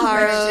 Yeah, We're not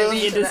very taro.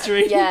 chewy into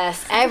that.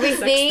 Yes,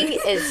 everything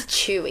is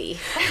chewy.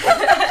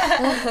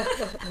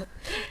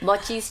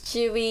 Mochi's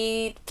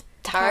chewy,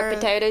 taro Taro.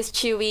 potatoes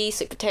chewy,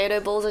 sweet potato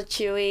balls are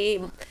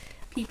chewy.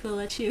 People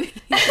are chewy.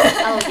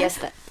 Oh yes,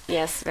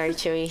 yes, very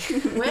chewy.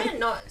 We're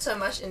not so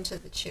much into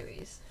the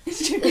chewies.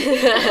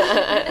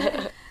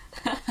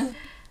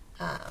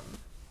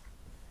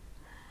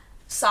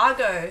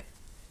 Sago.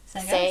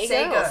 Sego? Sego or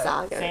Sego.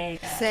 sago?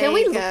 Sego. Can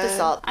we look this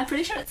up? I'm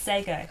pretty sure it's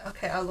Sego.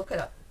 Okay, I'll look it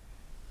up.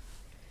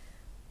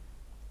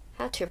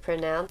 How to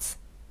pronounce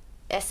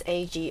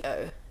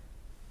Sago?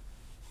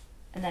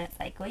 And then it's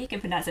like, well, you can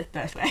pronounce it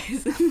both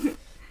ways.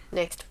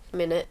 Next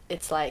minute,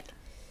 it's like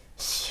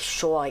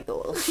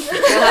Schweigel.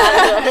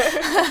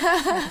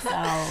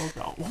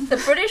 So, The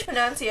British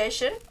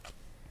pronunciation.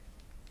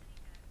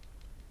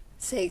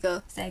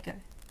 Sega. Sego.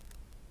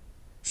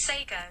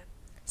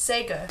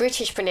 Sago.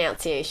 British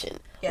pronunciation.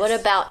 Yes. What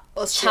about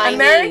Australian.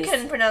 Chinese?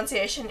 American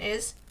pronunciation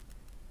is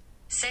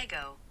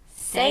Sego.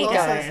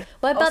 Also-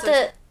 What about Also-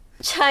 the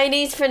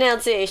Chinese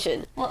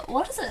pronunciation?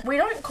 What is it? we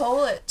don't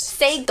call it.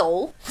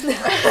 Sego.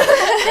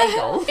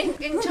 Sego.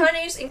 In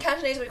Chinese, in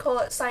Cantonese, we call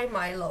it Sai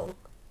Mai Lo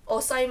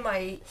or Sai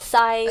Mai.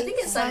 Sai. I think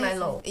it's Sai Mai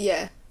Lo.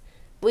 Yeah,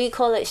 We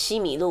call it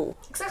Shimilu.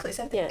 Exactly,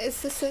 same thing. Yeah.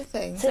 it's the same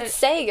thing. So it's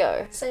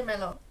Sego. Sai Mai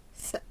Lo.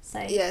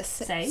 Say. Yes.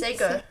 Say.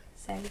 Sago.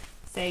 Say.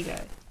 Sego.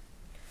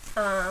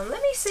 Let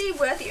me see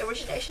where the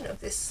origination of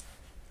this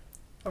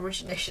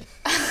origination.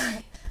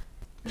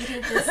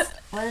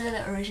 Where did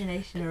the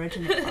origination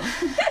originate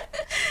from?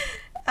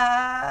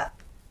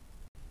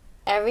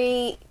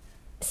 Every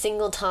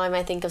single time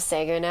I think of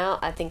Sego now,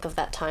 I think of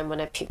that time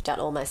when I puked out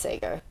all my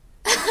Sego.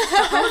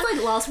 That was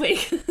like last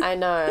week. I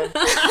know.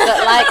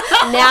 But like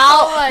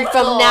now, my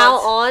from God. now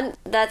on,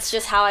 that's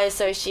just how I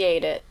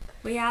associate it.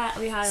 We had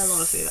a lot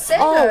of food.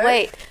 Sego. Oh,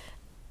 wait.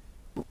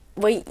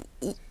 Wait.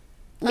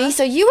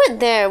 Miso, you weren't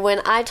there when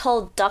I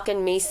told Duck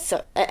and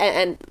Miso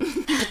and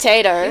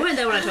Potato. You weren't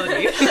there when I told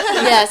you.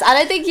 Yes, I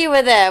don't think you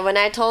were there when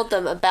I told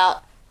them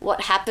about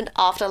what happened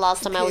after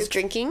last time I was Puked.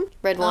 drinking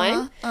red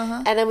wine.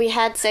 Uh-huh. And then we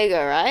had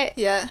Sego, right?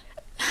 Yeah.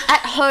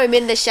 At home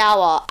in the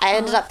shower, I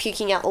ended up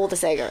puking out all the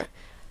Sego.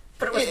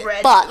 But it was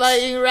red. But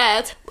Like in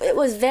red. it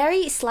was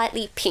very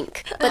slightly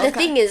pink. But the Okay.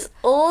 thing is,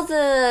 all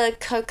the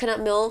coconut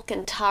milk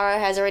and taro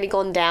has already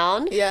gone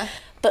down. Yeah.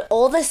 But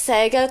all the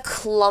Sego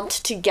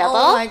clumped together.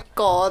 Oh my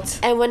god.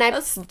 And when I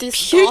That's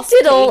puked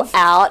it all disgusting.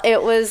 out,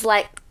 it was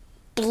like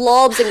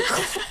blobs and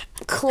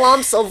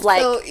clumps of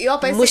like So you're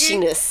basically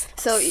mushiness.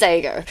 so-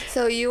 Sego.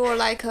 So you were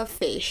like a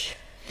fish.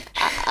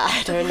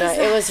 I don't know.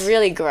 It was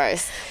really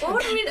gross. What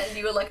would you mean that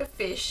you were like a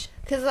fish?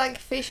 Cause like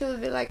fish would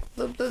be like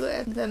blue, blue,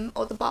 and then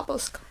all the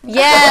bubbles come.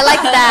 Yeah,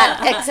 like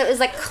that. Except it was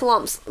like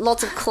clumps,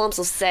 lots of clumps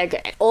of Sego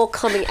all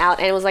coming out,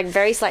 and it was like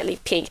very slightly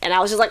pink. And I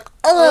was just like,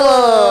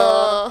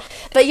 oh.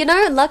 But you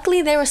know,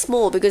 luckily they were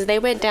small because they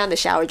went down the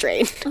shower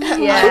drain.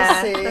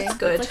 Yeah, see. that's It's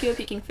good. like you were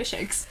picking fish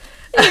eggs.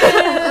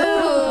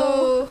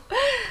 Oh.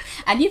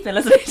 And you've been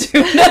listening to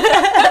it.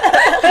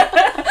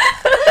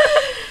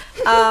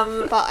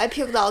 But I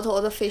puked out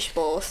all the fish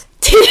balls.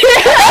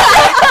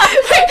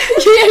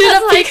 You ended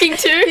up picking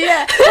two.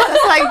 Yeah,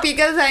 that's like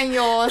bigger than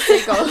your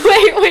Sego.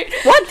 Wait.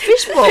 What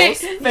fish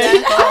balls? Yeah,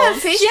 I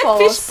had fish She had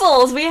balls. fish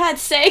balls. We had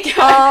Sego.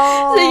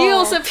 Oh. So you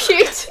also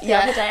puked. The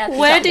other Yeah. day I picked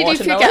Where up did you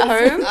puke at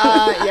watermelons.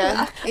 home?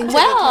 Yeah. Into the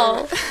Wow.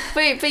 toilet.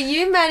 Wait, but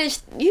you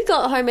managed. You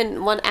got home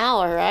in 1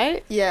 hour,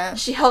 right? Yeah.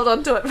 She held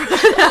on to it.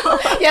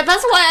 Yeah,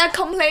 that's why I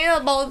complained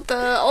about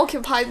the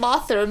occupied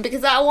bathroom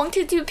because I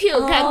wanted to puke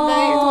and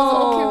then it was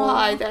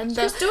occupied and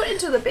Just do it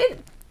into the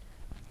bin.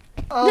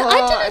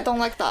 I don't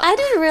like that. I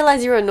didn't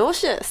realize you were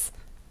nauseous.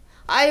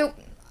 I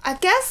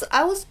guess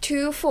I was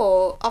too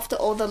full after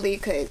all the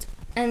liquid.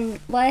 And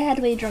why had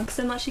we drunk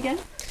so much again?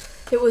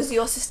 It was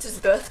your sister's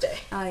birthday.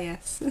 Ah,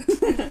 yes.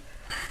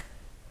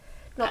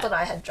 Not that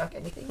I had drunk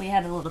anything. We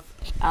had a lot of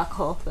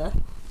alcohol there.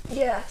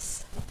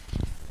 Yes.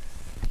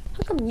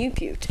 How come you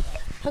puked?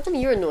 How come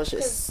you were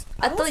nauseous?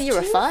 I thought was you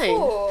were too fine.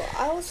 full.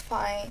 I was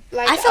fine.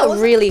 Like I felt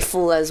was- really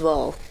full as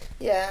well.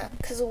 Yeah,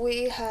 because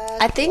we had. I a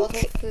lot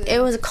think of food.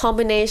 it was a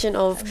combination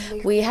of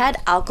And we had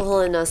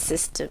alcohol in our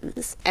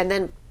systems, and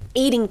then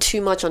eating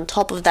too much on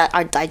top of that,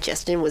 our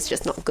digestion was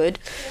just not good,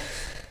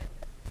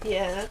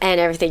 Yeah. and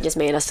everything just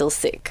made us feel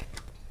sick.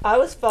 I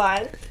was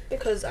fine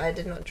because I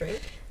did not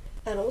drink,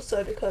 and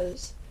also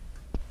because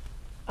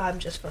I'm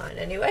just fine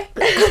anyway.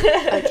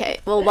 Okay,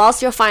 well,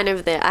 whilst you're fine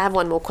over there, I have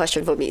one more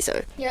question for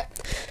Miso. Yeah.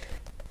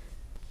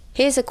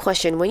 Here's a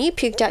question. When you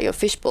puked out your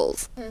fish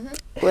balls,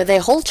 were they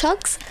whole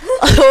chunks?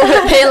 Or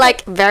were they,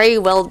 like, very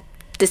well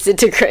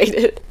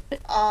disintegrated?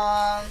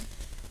 I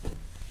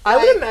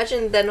would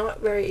imagine they're not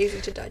very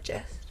easy to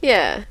digest.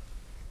 Yeah.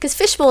 Because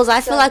fish balls,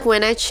 I feel So- like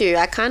when I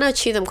kind of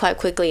chew them quite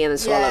quickly and then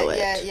swallow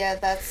it. Yeah,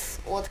 that's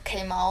what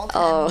came out.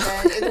 Oh.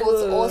 And then it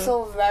was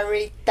also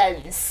very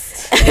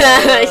dense.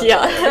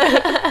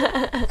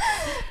 Yeah.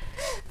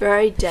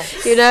 Very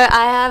dense. You know,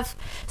 I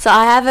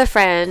have a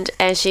friend,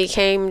 and she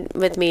came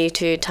with me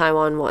to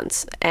Taiwan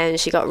once, and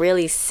she got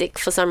really sick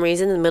for some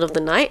reason in the middle of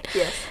the night.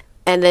 Yes.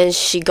 And then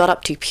she got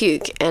up to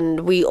puke, and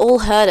we all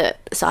heard it.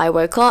 So I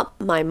woke up,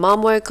 my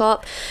mom woke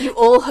up. You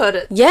all heard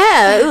it.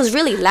 Yeah, it was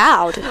really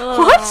loud.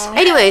 What?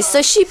 Anyway,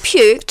 so she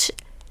puked,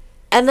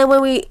 and then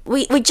when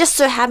we just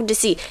so happened to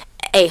see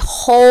a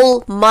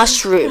whole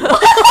mushroom.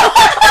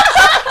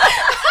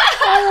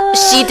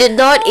 She did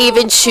not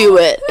even chew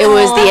it. It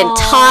was the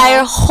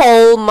entire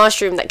whole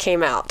mushroom that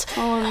came out.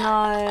 Oh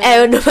no.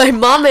 And my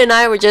mom and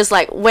I were just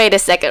like, wait a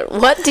second,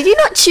 what? Did you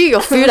not chew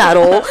your food at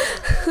all?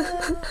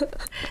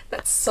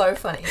 That's so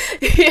funny.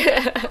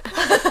 Yeah.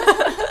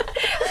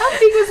 How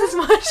big was this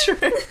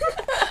mushroom?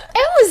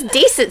 It was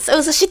decent. So it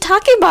was a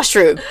shiitake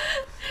mushroom.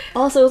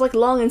 Also, it was like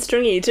long and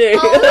stringy too.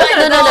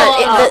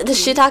 No. The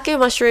shiitake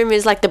mushroom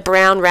is like the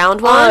brown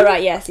round one. Oh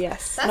right, yes. Not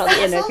the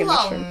That's so enoki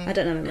mushroom. long. I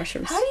don't know my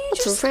mushrooms. How do you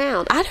It's just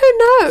round. I don't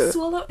know.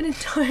 swallow an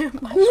entire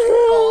mushroom?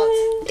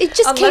 God. It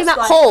just Unless, came out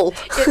like, whole.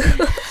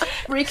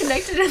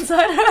 Reconnected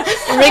inside her.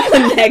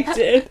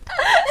 Reconnected.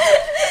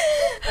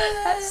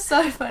 That's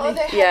so Oh, funny.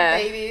 they had Yeah.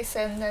 babies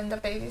and then the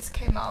babies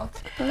came out.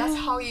 That's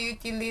how you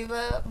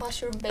deliver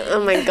mushroom babies.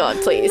 Oh my god,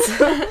 please.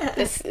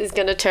 This is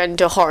gonna turn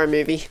into a horror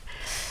movie.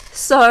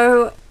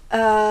 So,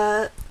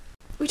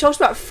 we talked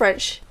about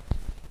French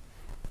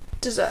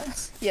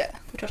desserts. Yeah.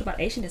 We talked about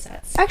Asian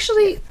desserts.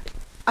 Actually,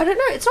 I don't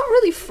know. It's not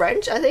really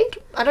French. I think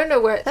I don't know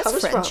where it That's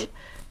comes French. from,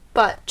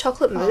 but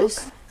chocolate mousse.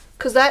 okay.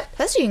 Because that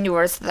That's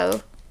universal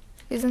though,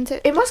 isn't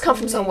it? it must come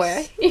from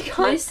somewhere. You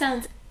can't Mousse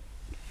sounds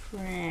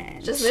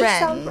French. just mousse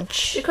sound-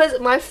 French. because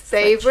my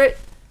favorite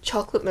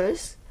chocolate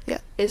mousse Yeah.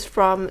 is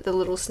from the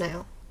Little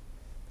Snail.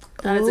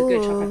 That is a good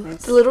Ooh. chocolate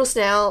mousse. The Little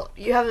Snail.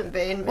 You haven't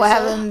been. We Missa?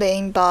 haven't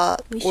been,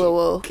 but we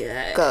will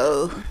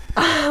go.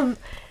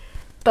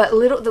 But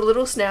the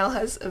Little Snail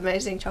has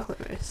amazing chocolate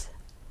mousse.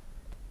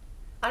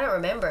 I don't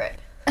remember it.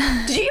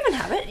 Did you even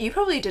have it? You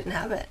probably didn't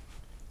have it.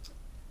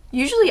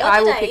 Usually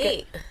I will pick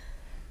it.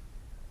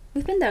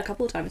 We've been there a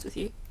couple of times with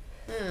you.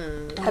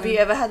 Have you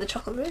ever had the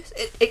chocolate mousse?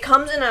 It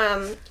comes in I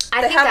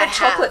they think have I a chocolate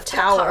have, but I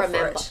can't tower for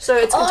remember. it. So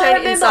it's Oh, I contained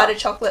remember. inside a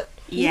chocolate.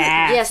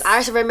 Yeah. Yes, I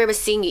also remember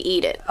seeing you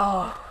eat it.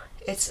 Oh,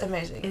 it's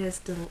amazing. It is.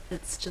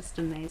 It's just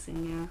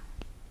amazing.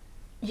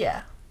 Yeah,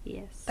 Yeah.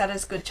 Yes. that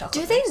is good chocolate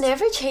Do they mousse.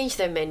 never change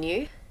their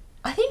menu?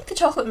 I think the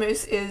chocolate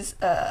mousse is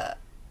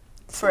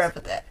forever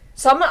there.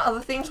 Some other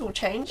things will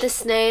change. The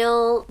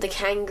snail, the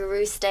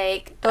kangaroo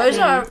steak. Those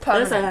are Those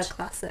permanent. are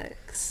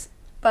classics.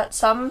 But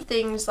some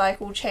things like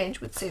will change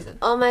with season.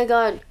 Oh my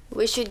god,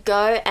 we should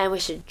go and we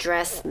should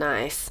dress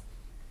nice.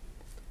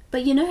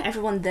 But you know,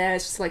 everyone there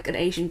is just like an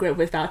Asian group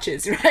with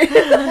vouchers, right?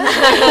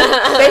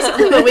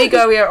 Basically, when we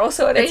go, we are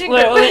also an Asian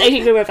We're all an group.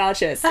 Asian group with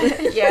vouchers.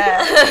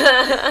 Yeah.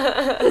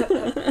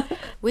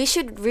 We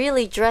should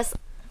really dress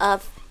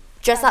up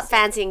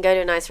fancy and go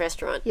to a nice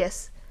restaurant.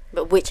 Yes.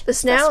 But which The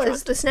snail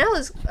restaurant?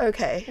 is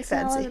okay, It's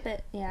fancy. a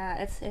bit, yeah.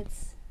 It's. It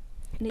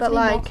needs But to be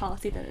more like,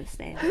 classy than the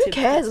snail. Who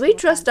cares? We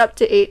dressed up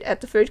to eat at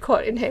the food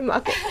court in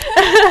Haymarket.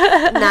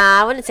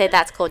 Nah, I wouldn't say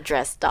that's called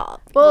dressed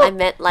up. Well- I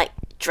meant like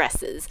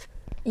dresses,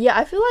 Yeah,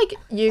 I feel like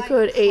you Like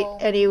could eat full-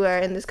 anywhere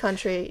in this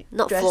country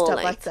Not dressed full up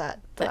length, like that.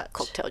 but But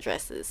cocktail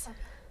dresses.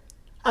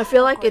 I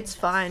feel like it's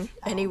fine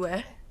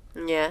anywhere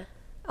Yeah.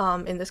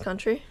 in this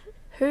country.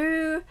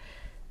 Who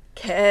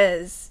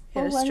cares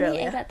in When we ate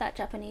Australia? at that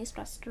Japanese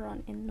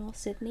restaurant in North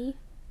Sydney,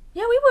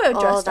 Yeah, we were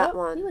Oh, dressed that up. we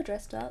one. were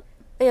dressed up.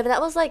 Yeah, but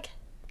that was like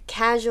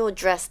casual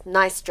dress,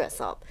 nice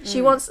dress up.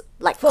 She wants.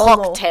 Like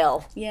Formal.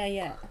 cocktail.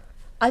 Yeah.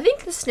 I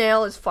think the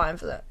snail is fine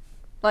for that.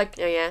 Like,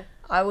 Oh yeah.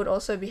 I would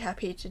also be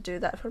happy to do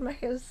that for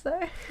Macca's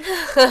though.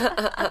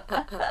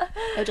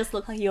 It just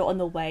looked like you're on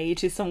the way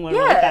to somewhere Yeah.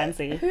 really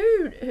fancy.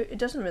 Who? It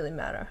doesn't really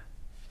matter.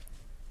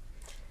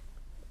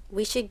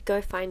 We should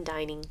go fine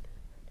dining.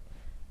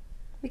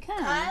 We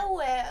can. I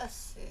wear a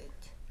suit.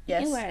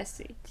 Yes. You wear a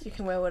suit. You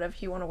can wear whatever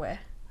you want to wear.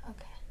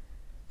 Okay.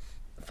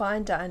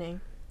 Fine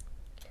dining.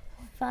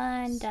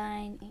 Fine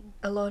dining.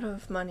 A lot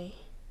of money.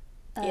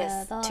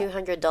 Yes,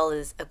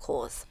 $200 a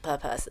course per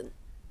person.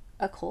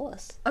 A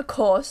course. A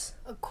course.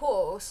 Of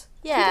course.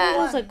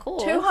 Yeah, $2 a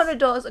course.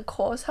 $200 a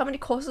course. How many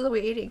courses are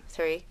we eating?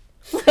 3.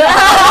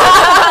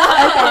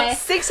 Okay.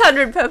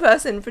 600 per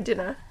person for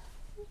dinner.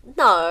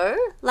 No,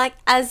 like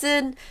as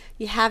in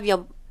you have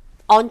your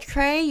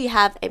entree, you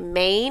have a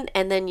main,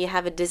 and then you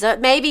have a dessert.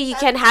 Maybe you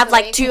can have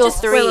like 2 or Wait,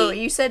 3. Wait,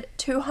 you said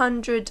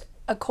 200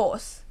 a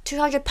course.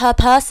 200 per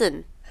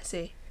person. I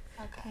see.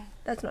 Okay.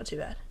 That's not too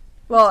bad.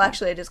 Well,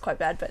 actually, it is quite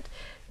bad, but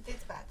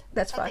It's bad.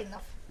 that's fine.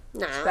 enough.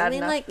 Nah, bad I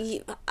mean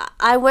enough. like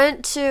I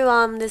went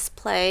to this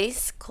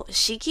place called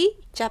Shiki,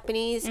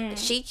 Japanese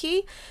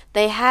Shiki.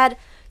 They had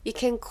you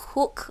can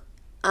cook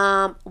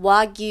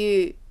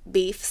wagyu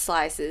beef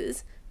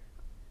slices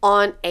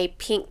on a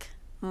pink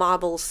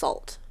marble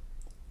salt.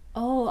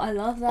 Oh, I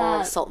love Or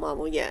that. salt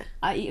marble, yeah.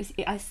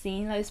 I've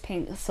seen those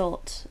pink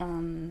salt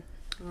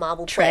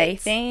Marble tray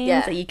plates. things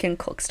Yeah. that you can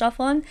cook stuff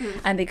on,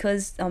 and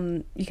because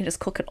you can just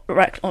cook it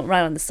right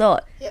on the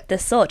salt, Yep. the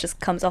salt just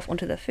comes off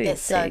onto the food.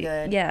 It's so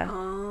good. Yeah.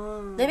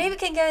 Maybe we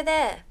can go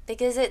there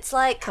because it's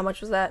like How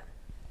much was that?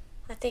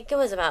 I think it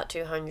was about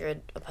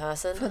 200 a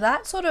person. For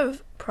that sort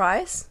of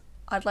price,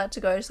 I'd like to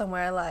go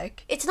somewhere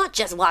like... It's not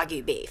just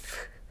wagyu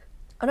beef.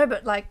 I know,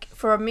 but like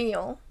for a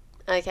meal,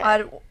 Okay.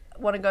 I'd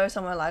want to go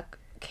somewhere like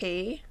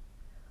Key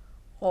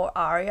or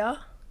Aria.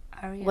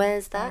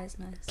 Where's that? Aria's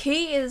nice.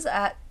 Key is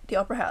at the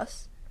Opera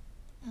House.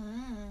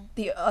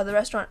 The other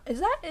restaurant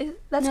that's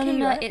No, Key,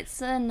 no, right? it's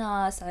in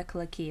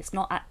Circular Quay. It's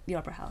not at the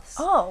Opera House.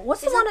 Oh,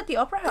 what's the one at the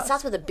Opera It House?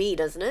 starts with a B,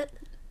 doesn't it?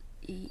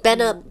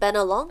 Benalong?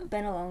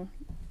 Benalong.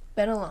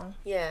 Benalong.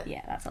 Yeah.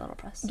 Yeah, that's a little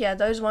press. Yeah,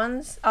 those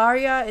ones.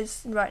 Aria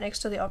is right next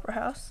to the Opera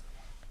House.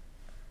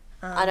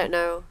 I don't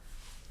know.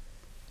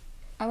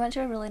 I went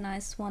to a really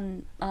nice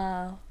one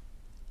a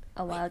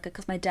while ago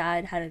because my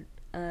dad had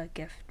a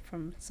gift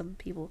from some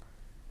people.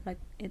 Like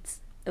it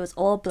was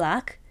all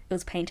black. It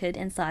was painted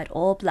inside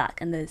all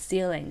black, and the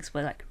ceilings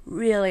were like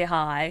really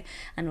high,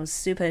 and it was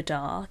super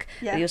dark.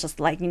 Yeah. And it was just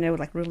like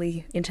like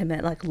really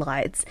intimate like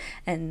lights,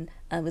 and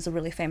it was a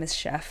really famous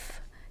chef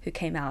who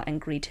came out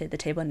and greeted the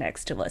table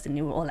next to us, and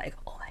we were all like,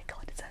 "Oh my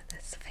god, it's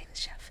a famous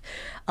chef!"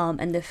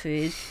 And the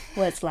food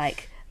was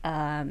like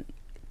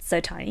so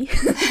tiny.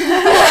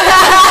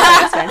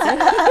 Very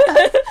expensive.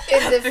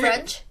 Is it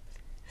French?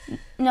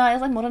 No, it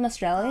was like modern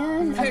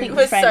Australian. I think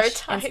was so French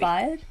tiny.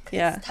 inspired.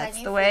 Yeah.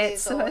 Tiny the way food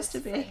it's is supposed to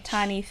always be. French.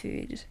 Tiny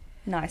food,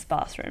 nice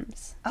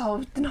bathrooms.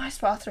 Oh, the nice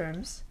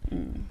bathrooms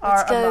are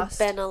Let's a go must.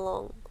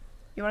 Benalong.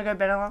 You want to go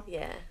Benalong?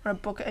 Yeah. Want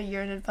to book it a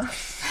year in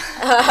advance?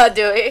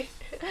 Do we?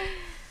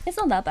 It's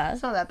not that bad.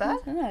 It's not that bad.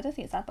 No, I don't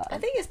think it's that bad. I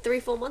think it's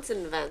 3-4 months in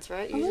advance,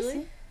 right?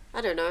 Usually.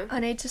 I don't know. I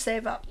need to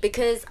save up.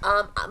 Because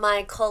one of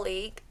my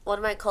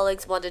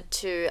colleagues wanted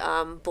to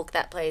book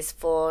that place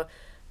for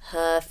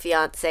her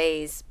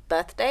fiance's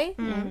birthday.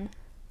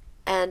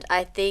 And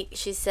I think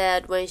she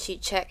said when she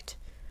checked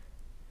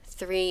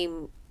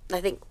 3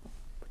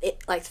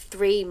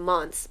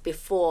 months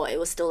before it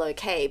was still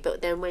okay,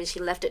 but then when she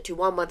left it to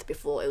 1 month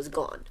before, it was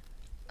gone.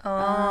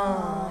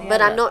 Oh.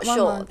 But I'm not 1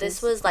 sure. month This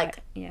is was like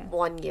quite- yeah.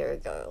 1 year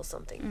ago or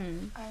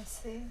something. I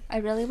see. I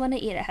really want to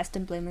eat at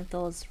Heston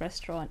Blumenthal's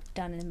restaurant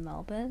down in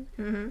Melbourne.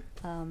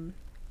 Mm-hmm.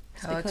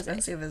 Just How because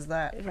expensive is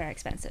that? It's very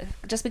expensive.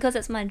 Just because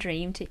it's my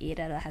dream to eat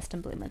at a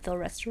Heston Blumenthal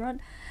restaurant,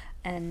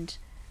 and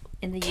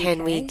in the Can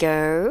UK, we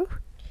go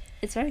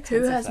It's very Who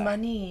expensive. has though.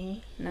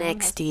 money? No,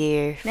 next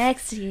year?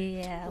 Next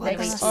year, Next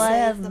we year. all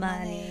have Save the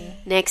money.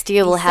 Next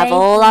year we'll We have save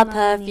all the our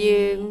money.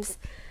 perfumes.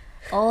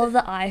 All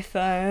the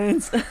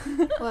iPhones.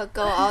 We'll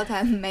go out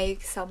and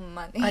make some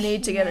money. I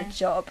need to get a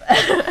job.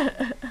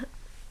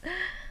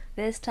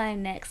 This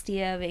time next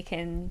year we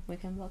can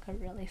book a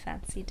really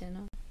fancy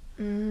dinner.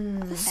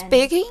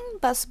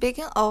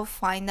 Speaking of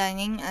fine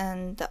dining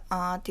and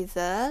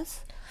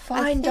desserts,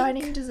 Fine think-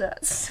 dining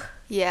desserts.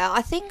 yeah,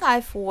 I think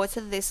I've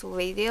watched this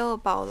video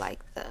about like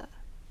the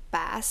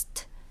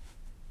best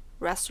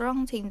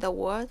restaurant in the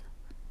world.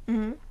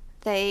 Mm-hmm.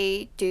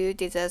 They do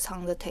desserts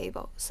on the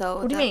table. So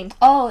What do you mean?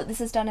 Oh, this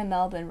is down in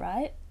Melbourne,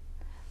 right?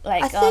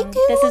 Like I think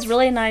it this was- is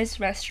really nice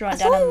I restaurant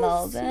thought down in it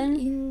was Melbourne.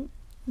 in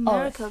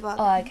America, but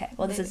Oh, okay.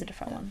 Well, this is a maybe,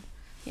 different yeah. one.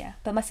 Yeah,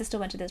 but my sister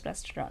went to this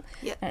restaurant,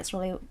 Yeah. and it's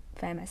really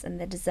famous. And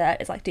the dessert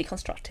is like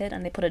deconstructed,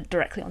 and they put it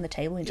directly on the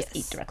table and just eat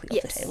Yes. directly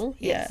off Yes. the table.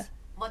 Yes.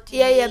 What do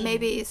you Yeah, mean?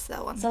 maybe it's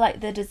that one. So like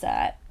the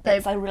dessert, They-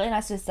 it's like a really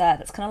nice dessert.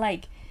 That's kind of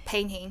like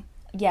Painting.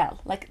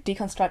 like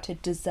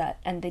deconstructed dessert,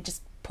 and they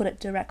just put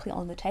it directly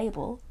on the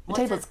table. The What's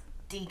table's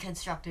a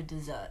deconstructed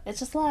dessert? it's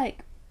just like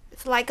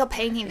It's like a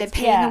painting. They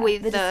paint Yeah,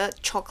 with they the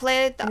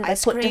chocolate, the they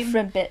ice put cream.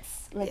 different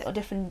bits, like Yeah. or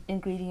different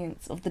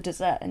ingredients of the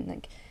dessert, and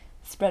like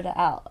spread it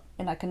out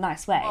in like a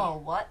nice way. Oh,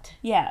 what?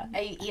 Yeah,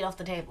 You eat off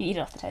the table. you eat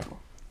it off the table.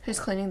 Who's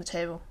cleaning the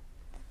table?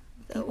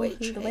 The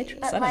waitress. The waitress.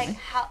 I But don't like,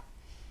 know.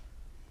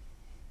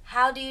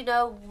 how do you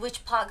know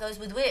which part goes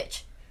with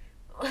which?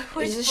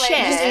 Which It's a flavor?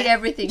 share. Just eat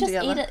everything Just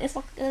together. eat it. It's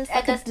And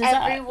like a does dessert.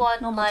 everyone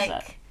normal like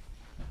dessert.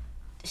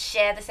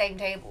 share the same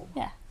table?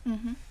 Yeah.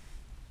 Mm-hmm.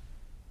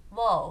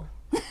 Whoa.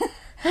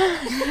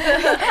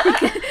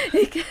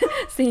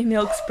 See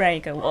milk spray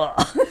and go, whoa.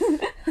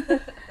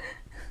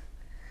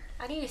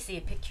 I need to see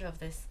a picture of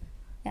this.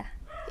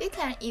 You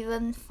can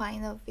even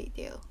find a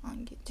video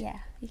on YouTube. Yeah,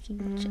 you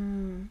can watch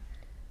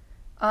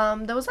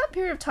it. There was that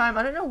period of time,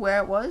 I don't know where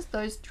it was,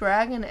 those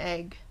dragon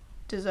egg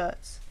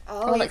desserts.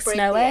 Or you like break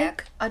snow the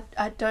egg.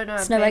 I don't know.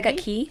 Snow egg at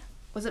maybe? Key.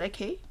 Was it a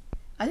key?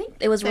 I think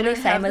It was they really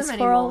don't have famous them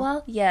for a anymore.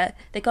 while. Yeah,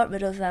 they got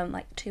rid of them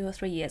like 2 or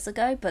 3 years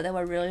ago, but they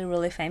were really,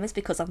 really famous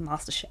because of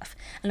MasterChef.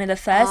 And in the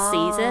first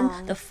season,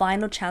 the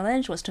final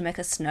challenge was to make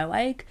a snow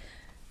egg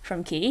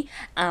from Key.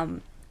 Yeah,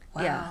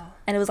 Wow.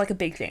 and it was like a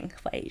big thing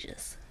for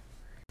ages.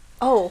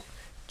 Oh,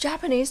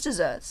 Japanese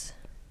desserts.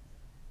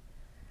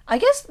 I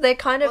guess they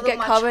kind of Or the get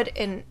matcha. covered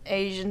in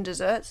Asian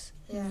desserts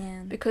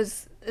Yeah.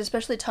 because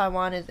especially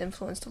Taiwan is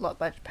influenced a lot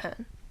by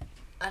Japan.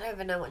 I don't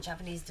even know what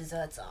Japanese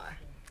desserts are.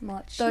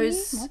 Mochi.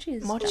 Those mochi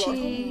is mochi- A lot of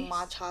Japanese.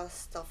 matcha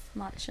stuff.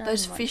 Matcha.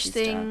 Those and fish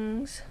mochi stuff.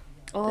 things,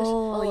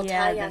 Oh,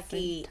 yeah, that's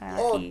taiyaki. the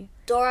Oh, taiyaki.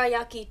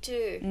 dorayaki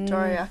too.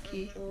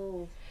 dorayaki.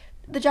 Ooh.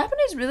 The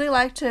Japanese really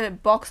like to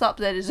box up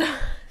their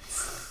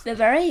desserts. They're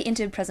very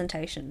into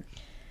presentation.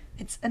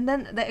 And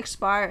then they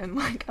expire in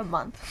like a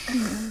month.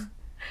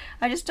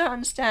 I just don't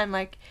understand.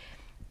 Like,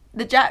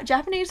 the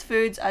Japanese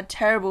foods are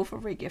terrible for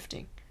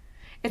regifting.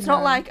 It's not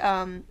No.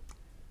 like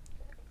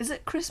is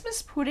it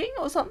Christmas pudding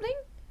or something?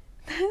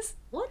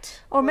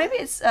 What? Or maybe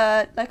it's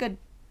like a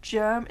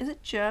Is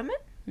it German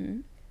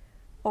Mm.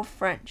 or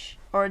French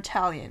or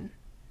Italian?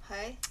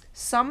 Hey?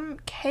 Some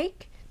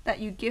cake that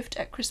you gift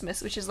at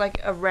Christmas, which is like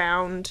a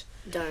round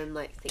Dome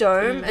like thing.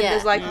 dome, and Yeah.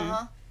 there's like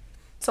Uh-huh.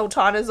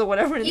 sultanas or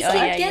whatever You inside.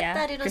 can yeah, get yeah.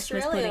 that in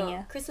Christmas Australia. pudding,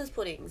 yeah. Christmas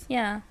puddings.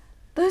 Yeah.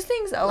 Those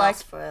things are like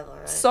Last forever,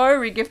 right? so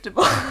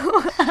regiftable.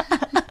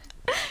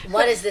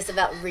 What is this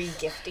about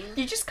re-gifting?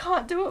 You just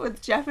can't do it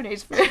with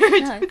Japanese food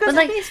No, because but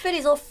like, Japanese food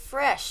is all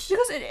fresh.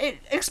 it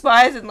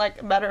expires in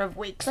like a matter of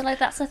weeks. but like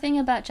that's the thing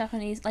about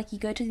Japanese. Like you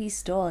go to these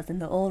stores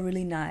and they're all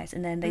really nice,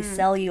 and then they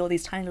sell you all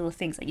these tiny little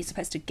things that you're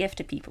supposed to give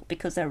to people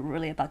because they're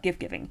really about gift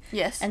giving.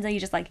 Yes. And then you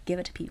just like give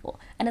it to people,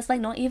 and it's like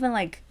not even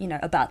like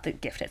about the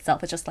gift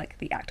itself. It's just like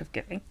the act of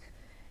giving.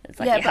 It's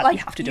like Yeah, you, but, you like,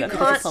 have to do you it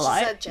because it's can't-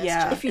 polite. It's just a gesture.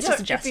 Yeah, if you it's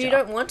don't just a if you gesture.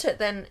 don't want it,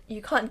 then you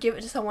can't give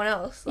it to someone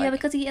else. Yeah, Like,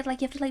 because you have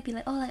to like be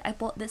like, oh, like, I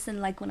bought this and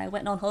like when I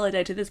went on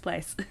holiday to this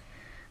place.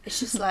 it's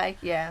just like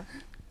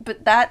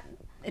but that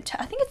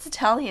I think it's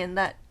Italian,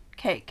 that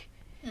cake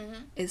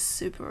Mm-hmm. is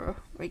super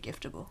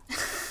regiftable.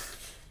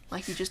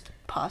 Like you just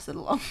pass it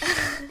along.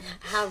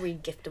 How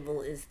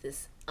re-giftable is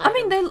this? I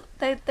mean item?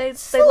 they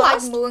So like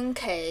last. moon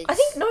cakes. I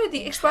think no,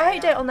 the in expiry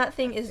China. date on that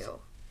thing is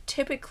Feel.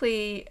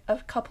 typically a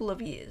couple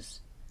of years.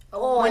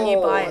 Oh, when you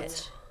buy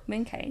it.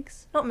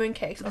 Mooncakes. Not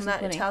mooncakes, on Christmas that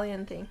pudding.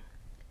 Italian thing.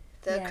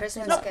 The Yeah.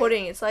 Christmas It's not cake.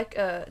 pudding. It's like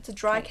it's a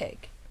dry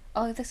cake.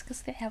 Oh, that's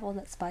because they have all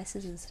that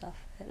spices and stuff.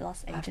 It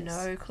lasts I have ages.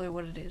 no clue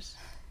what it is.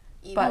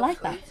 You but- I know,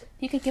 like that.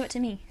 You could give it to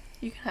me.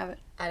 You can have it.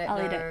 I don't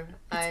I'll eat know.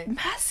 it.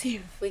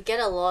 Massive. We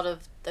get a lot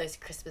of those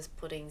Christmas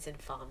puddings in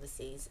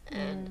pharmacies,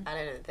 and I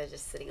don't know, they're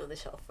just sitting on the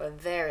shelf for a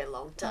very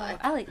long time.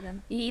 I like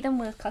them. You eat them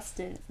with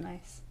custard. It's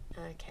nice.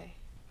 Okay.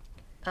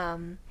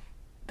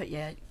 But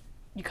yeah,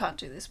 you can't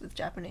do this with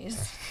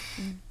Japanese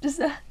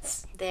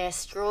desserts. They're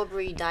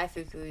strawberry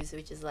daifukus,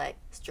 which is like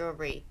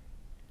strawberry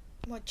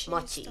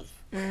mochi. stuff.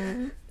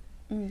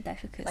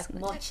 Daifuku. Like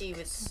mochi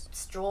with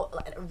straw,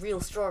 like a real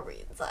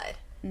strawberry inside.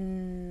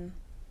 Mm,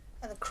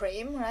 And the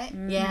cream, right?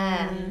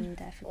 Yeah.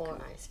 daifuku. Or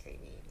ice cream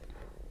even.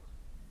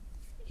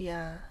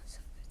 Yeah.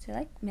 So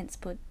like mince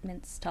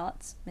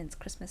tarts, mince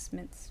Christmas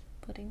mince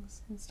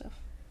puddings and stuff.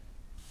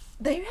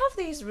 They have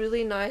these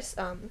really nice,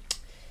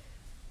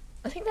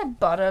 I think they're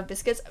butter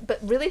biscuits, but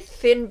really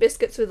thin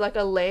biscuits with like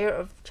a layer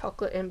of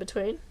chocolate in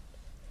between.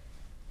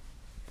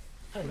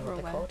 I don't know what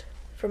they're Where? called.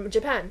 From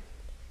Japan.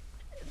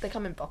 They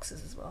come in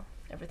boxes as well.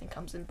 Everything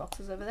comes in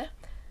boxes over there.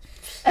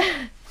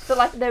 But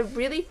like they're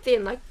really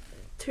thin, like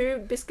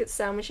 2 biscuits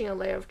sandwiching a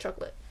layer of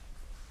chocolate.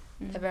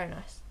 They're very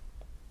nice.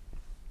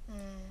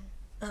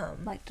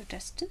 Like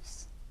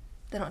digestives.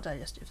 They're not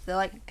digestives. They're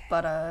like Okay.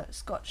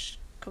 butterscotch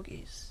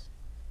cookies.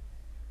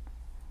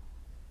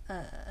 No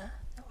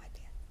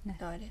idea.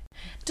 No idea.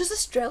 Does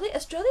Australia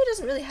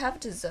doesn't really have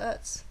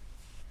desserts.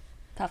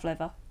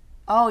 Pavlova.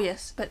 Oh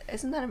yes, but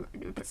isn't that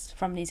It's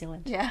from New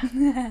Zealand.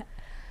 yeah?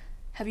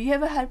 Have you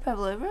ever had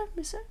pavlova,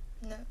 Miso?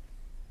 No.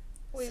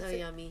 What So is it?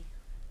 yummy.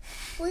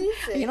 What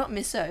is it? You're not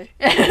Miso.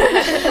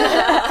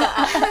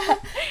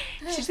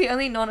 She's the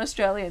only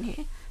non-Australian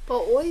here.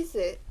 But what is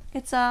it?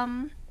 It's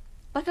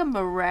like a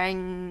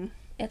meringue.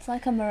 It's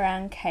like a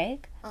meringue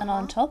cake, and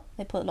on Uh-huh. top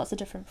they put lots of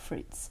different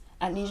fruits.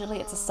 And usually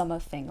it's a summer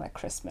thing, like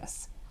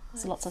Christmas.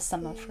 So lots of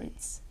summer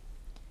fruits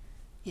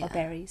or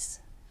berries.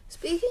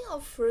 Speaking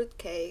of fruit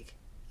cake,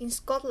 in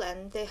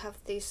Scotland they have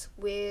this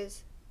weird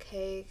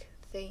cake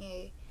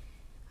thingy.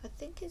 I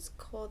think it's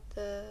called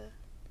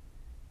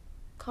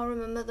can't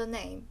remember the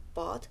name,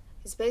 but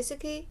it's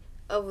basically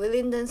a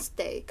Wellington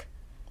steak.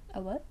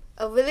 A what?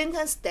 A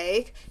Wellington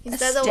steak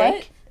instead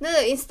steak?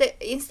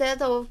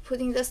 instead of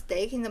putting the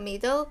steak in the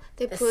middle,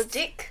 they A put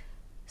stick?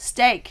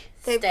 Steak.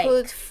 they steak.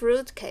 put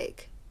fruit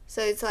cake.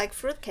 So it's like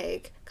fruit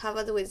cake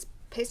covered with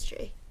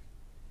pastry.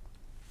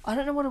 I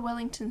don't know what a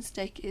Wellington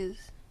steak is.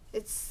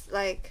 It's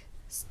like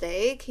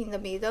steak in the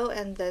middle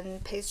and then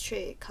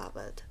pastry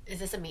covered. Is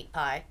this a meat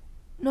pie?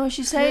 No,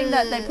 she's saying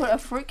that they put a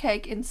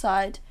fruitcake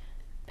inside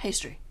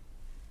pastry.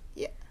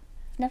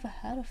 Never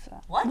heard of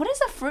that. What? What is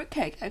a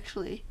fruitcake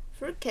actually?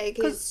 Fruitcake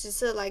 'Cause- is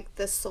just like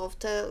the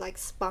softer like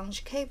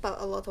sponge cake,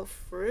 but a lot of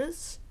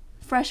fruits.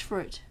 Fresh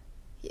fruit.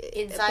 Yeah,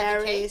 Inside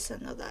the berries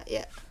and all that.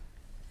 Yeah.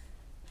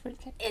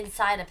 Fruitcake?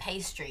 Inside a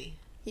pastry.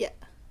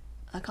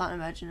 I can't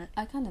imagine it.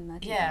 I can't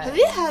imagine. Yeah. Have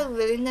you had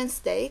Wellington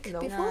steak No.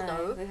 before?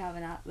 No, we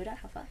haven't. We don't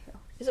have that here.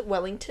 Is it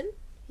Wellington?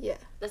 Yeah.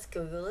 Let's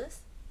Google this.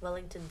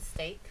 Wellington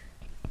steak.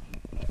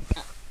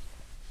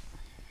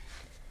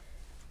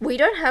 We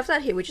don't have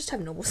that here. We just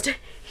have normal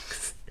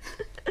steaks.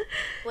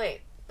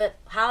 Wait, but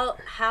how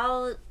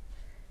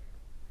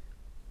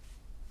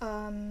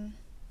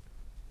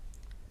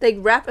They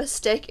wrap a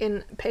steak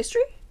in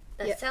pastry?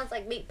 that Yeah. sounds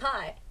like meat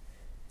pie.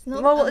 It's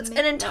not Well, a it's an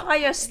meat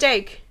entire pie.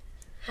 steak.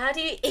 How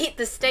do you eat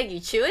the steak? You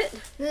chew it?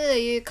 No,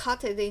 you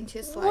cut it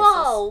into slices.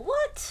 Whoa,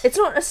 what? It's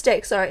not a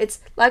steak, sorry. It's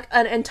like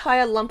an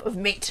entire lump of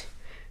meat.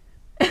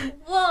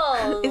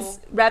 Whoa. It's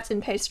wrapped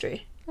in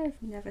pastry.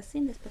 I've never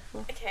seen this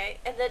before. Okay,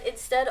 and then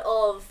instead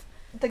of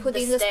Put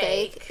the in the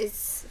steak. steak.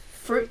 It's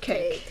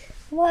Fruitcake.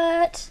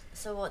 What?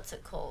 so what's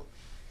it called?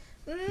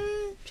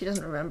 She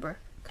doesn't remember.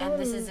 And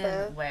this is in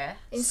remember. where?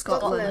 In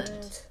Scotland.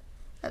 Scotland.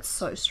 That's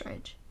so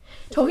strange.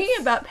 Talking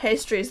about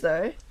pastries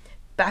though,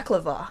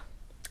 baklava.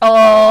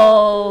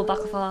 Oh,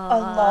 baklava. I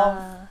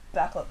love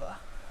baklava.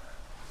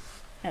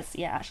 That's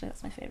actually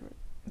that's my favorite.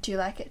 Do you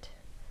like it?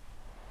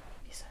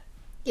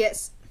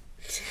 Yes.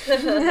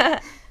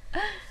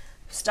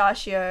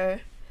 Pistachio.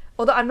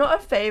 Although I'm not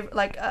a favorite,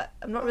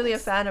 I'm not really a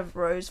fan of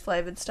rose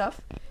flavored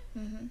stuff.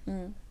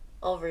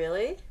 Oh,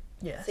 really?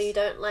 Yes. So you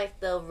don't like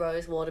the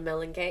rose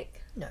watermelon cake?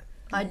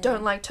 I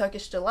don't like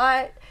Turkish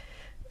delight.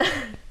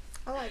 I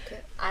like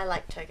it. I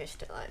like Turkish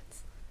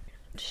delights.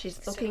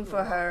 She's looking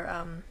for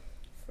her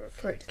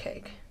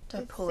fruitcake.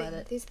 Don't pull at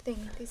it. This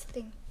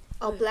thing.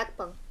 Oh, black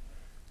bun.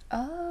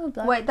 Oh,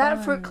 black Wait, that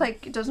bun.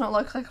 fruitcake does not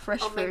look like fresh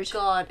Oh my fruit.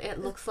 god, it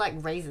looks like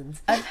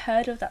raisins. I've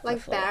heard of that Like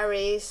before.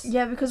 berries.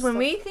 Yeah, because when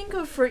we think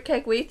of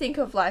fruitcake, we think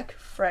of like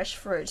fresh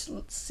fruit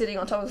sitting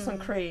on top of some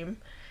cream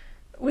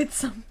with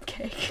some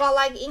cake. But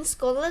like in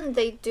Scotland,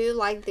 they do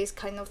like this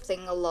kind of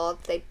thing a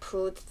lot. They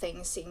put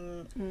things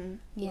in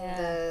Yeah.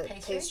 the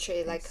Pastry?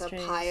 pastry, like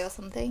Pastries. a pie or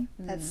something.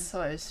 That's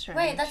so strange.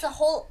 Wait, that's a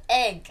whole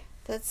egg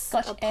That's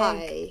Scotch a egg.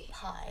 pie.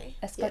 pie.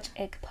 A Scotch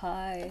egg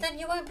pie. Then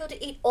you won't be able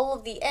to eat all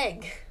of the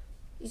egg.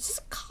 You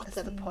just cut That's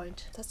them. the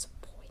point. That's the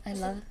point. I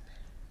love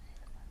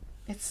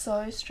It's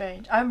so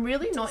strange. I'm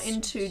really not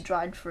into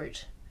dried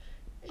fruit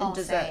in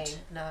dessert. Same.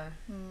 No.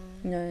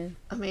 No.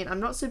 I mean,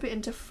 I'm not super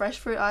into fresh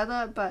fruit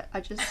either, but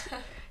I just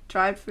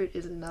dried fruit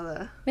is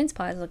another. Mince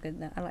pies are good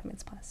though. I like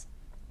mince pies.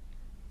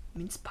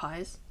 Mince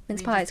pies.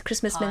 Mince Mince pies.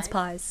 Christmas mince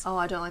pies? pies. Oh,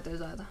 I don't like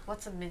those either.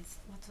 What's a mince?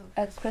 What's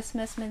a? A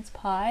Christmas mince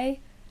pie.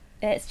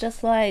 It's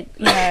just like,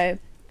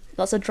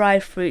 lots of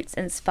dried fruits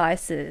and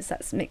spices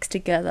that's mixed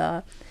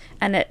together.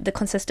 And the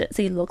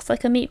consistency looks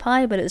like a meat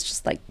pie, but it's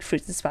just like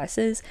fruits and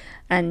spices.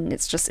 And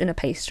it's just in a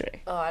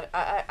pastry. Oh,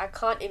 I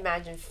can't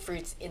imagine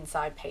fruits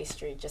inside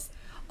pastry. Just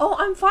Oh,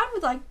 I'm fine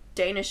with like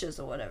Danishes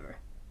or whatever,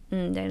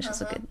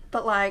 Danishes are good.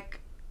 but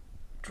like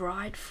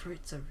dried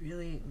fruits are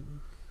really.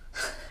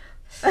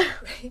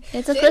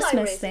 It's a Do you like Christmas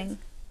raisins? thing.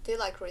 Do you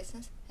like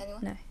raisins?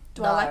 Anyone? No.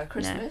 Do I No, like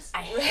Christmas?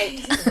 I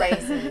hate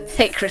raisins.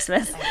 Hate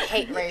Christmas. I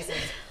hate raisins.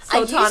 I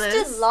used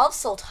Sultanas. to love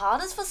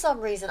sultanas for some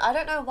reason. I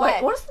don't know why.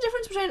 Wait, what is the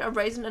difference between a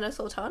raisin and a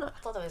sultana? I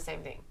thought they were the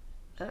same thing.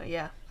 Oh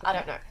yeah. I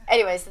don't know.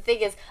 Anyways, the thing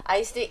is, I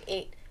used to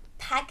eat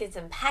packets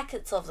and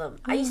packets of them.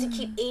 I used to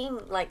keep eating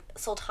like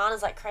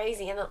sultanas like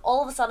crazy, and then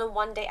all of a sudden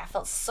one day I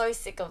felt so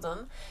sick of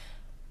them,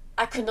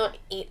 I could not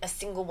eat a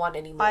single one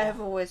anymore. I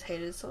have always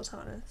hated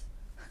sultanas.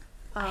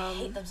 I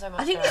hate them so much.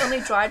 I think now. the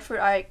only dried fruit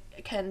I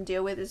can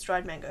deal with is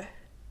dried mango.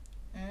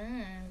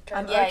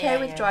 I'm Yeah, okay yeah,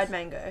 with yeah. dried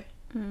mango.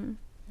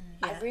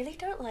 I really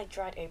don't like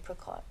dried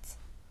apricots.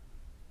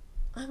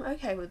 I'm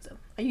okay with them.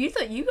 You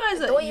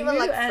guys are don't you even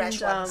like and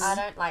fresh ones. I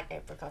don't like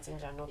apricots in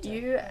general too.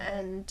 you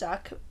and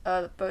Duck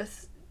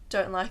both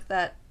don't like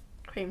that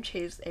cream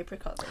cheese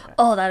apricot thing, right?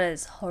 Oh, that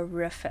is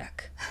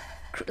horrific.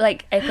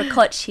 Like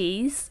apricot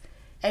cheese.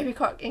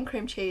 Apricot and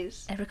cream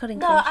cheese. Apricot and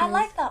No, cream I cheese.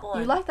 like that one.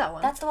 You like that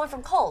one? That's the one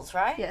from Coles,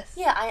 right? Yes.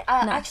 Yeah,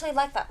 I No. actually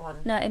like that one.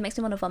 No, it makes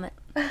me want to vomit.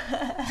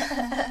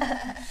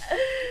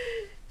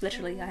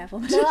 Literally, I have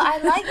vomit. No, I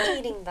like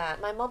eating that.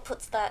 My mom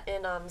puts that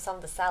in some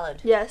of the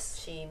salad.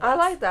 Yes. She I makes.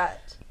 like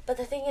that. But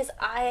the thing is,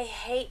 I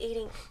hate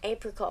eating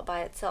apricot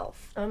by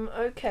itself.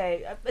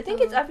 Okay. I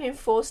think I've been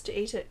forced to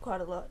eat it quite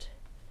a lot.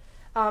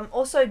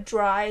 Also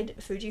dried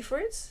Fuji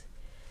fruits.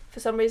 For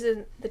some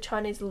reason, the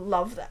Chinese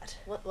love that.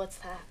 What's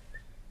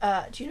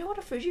that? Do you know what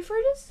a Fuji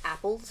fruit is?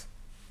 Apples?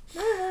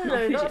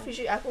 No, not a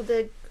Fuji apple.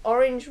 The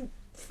orange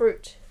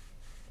fruit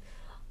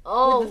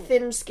Oh, with the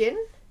thin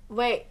skin.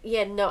 wait.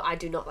 Yeah, no, I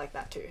do not like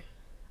that too.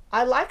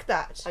 I like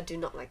that, I do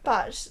not like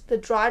that. but the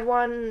dried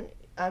one,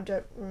 I'm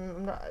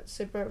not a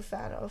super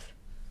fan of.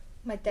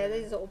 My dad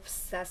is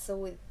obsessed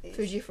with this.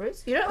 Fuji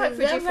fruits. You don't like 'Cause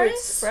they're Fuji very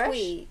fruits fresh?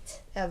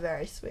 sweet. They're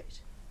very sweet.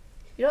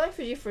 You don't like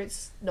Fuji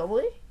fruits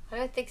normally? I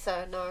don't think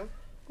so. No.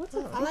 What's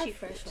Oh. a I Fuji like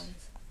fruit? fresh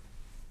ones.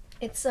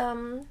 It's I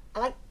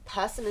like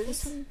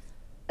persimmons.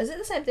 Is it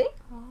the same thing?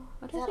 Oh,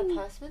 I Is don't that a think...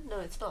 persimmon? No,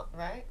 it's not.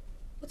 Right?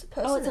 What's a Oh,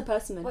 persimmon? it's a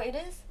persimmon. What it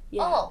is?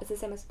 Yeah, Oh. it's the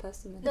same as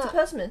persimmon. No. It's a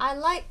persimmon. I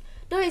like.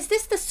 No, is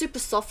this the super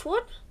soft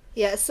one?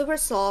 Yeah, it's super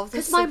soft. 'Cause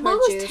It's my super mum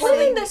was juicy. What do you mean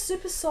telling they're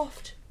super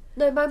soft?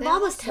 No, my They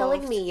mom are was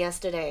telling soft. me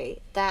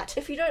yesterday that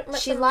If you don't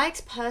let she them...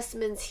 likes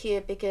persimmons here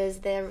because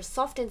they're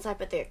soft inside,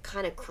 but they're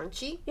kind of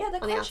crunchy. Yeah,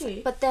 they're on the outside.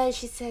 crunchy. But then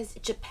she says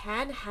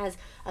Japan has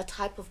a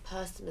type of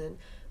persimmon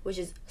which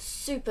is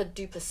super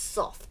duper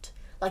soft.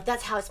 Like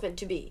that's how it's meant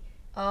to be.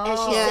 Oh. And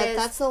she Yeah, says-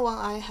 that's the one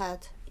I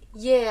had.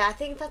 Yeah, I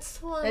think that's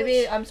the one. Maybe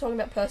which- I'm talking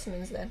about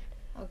persimmons then.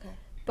 Okay.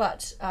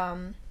 But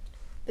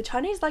the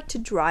Chinese like to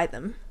dry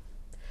them.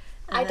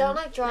 I And don't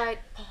then- like dried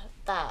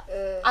that.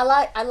 Uh,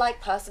 I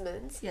like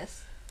persimmons.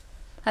 Yes.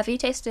 Have you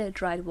tasted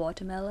dried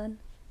watermelon?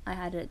 I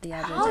had it the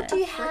other How day. do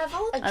you have a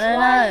I dried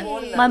don't know.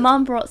 watermelon? My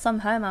mom brought some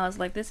home. I was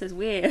like, this is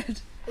weird.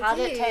 How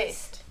did it is.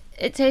 taste?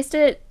 It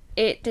tasted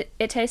it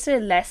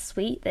tasted less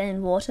sweet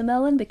than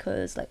watermelon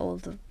because like all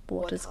the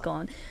water's Water.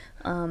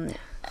 gone,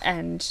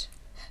 and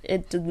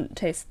it didn't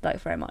taste like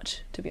very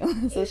much, to be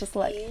honest. It was just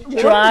like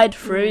Yeah. dried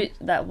fruit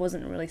that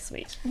wasn't really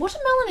sweet.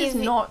 Watermelon is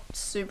If it- not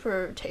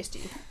super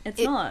tasty. It's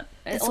It- not.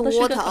 it's All the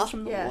sugar water. comes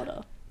from the Yeah.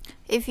 water.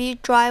 If you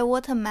dry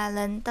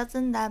watermelon,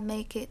 doesn't that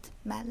make it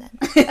melon?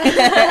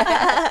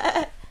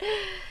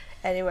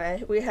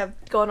 Anyway, we have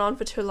gone on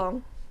for too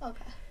long,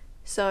 Okay.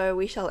 so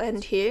we shall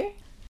end here.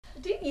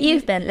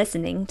 You've been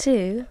listening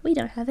to We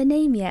Don't Have a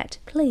Name Yet.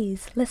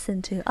 Please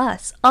listen to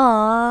us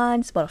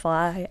on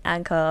Spotify,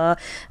 Anchor,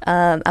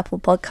 Apple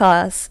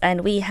Podcasts,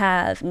 and we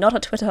have not a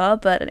Twitter,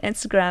 but an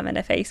Instagram and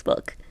a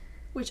Facebook.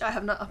 Which I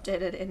have not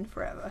updated in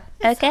forever.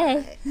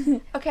 Okay.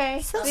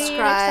 Okay. See you next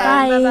Subscribe.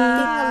 time. Bye.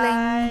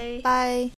 Bye-bye. Ding-a-ling. Bye.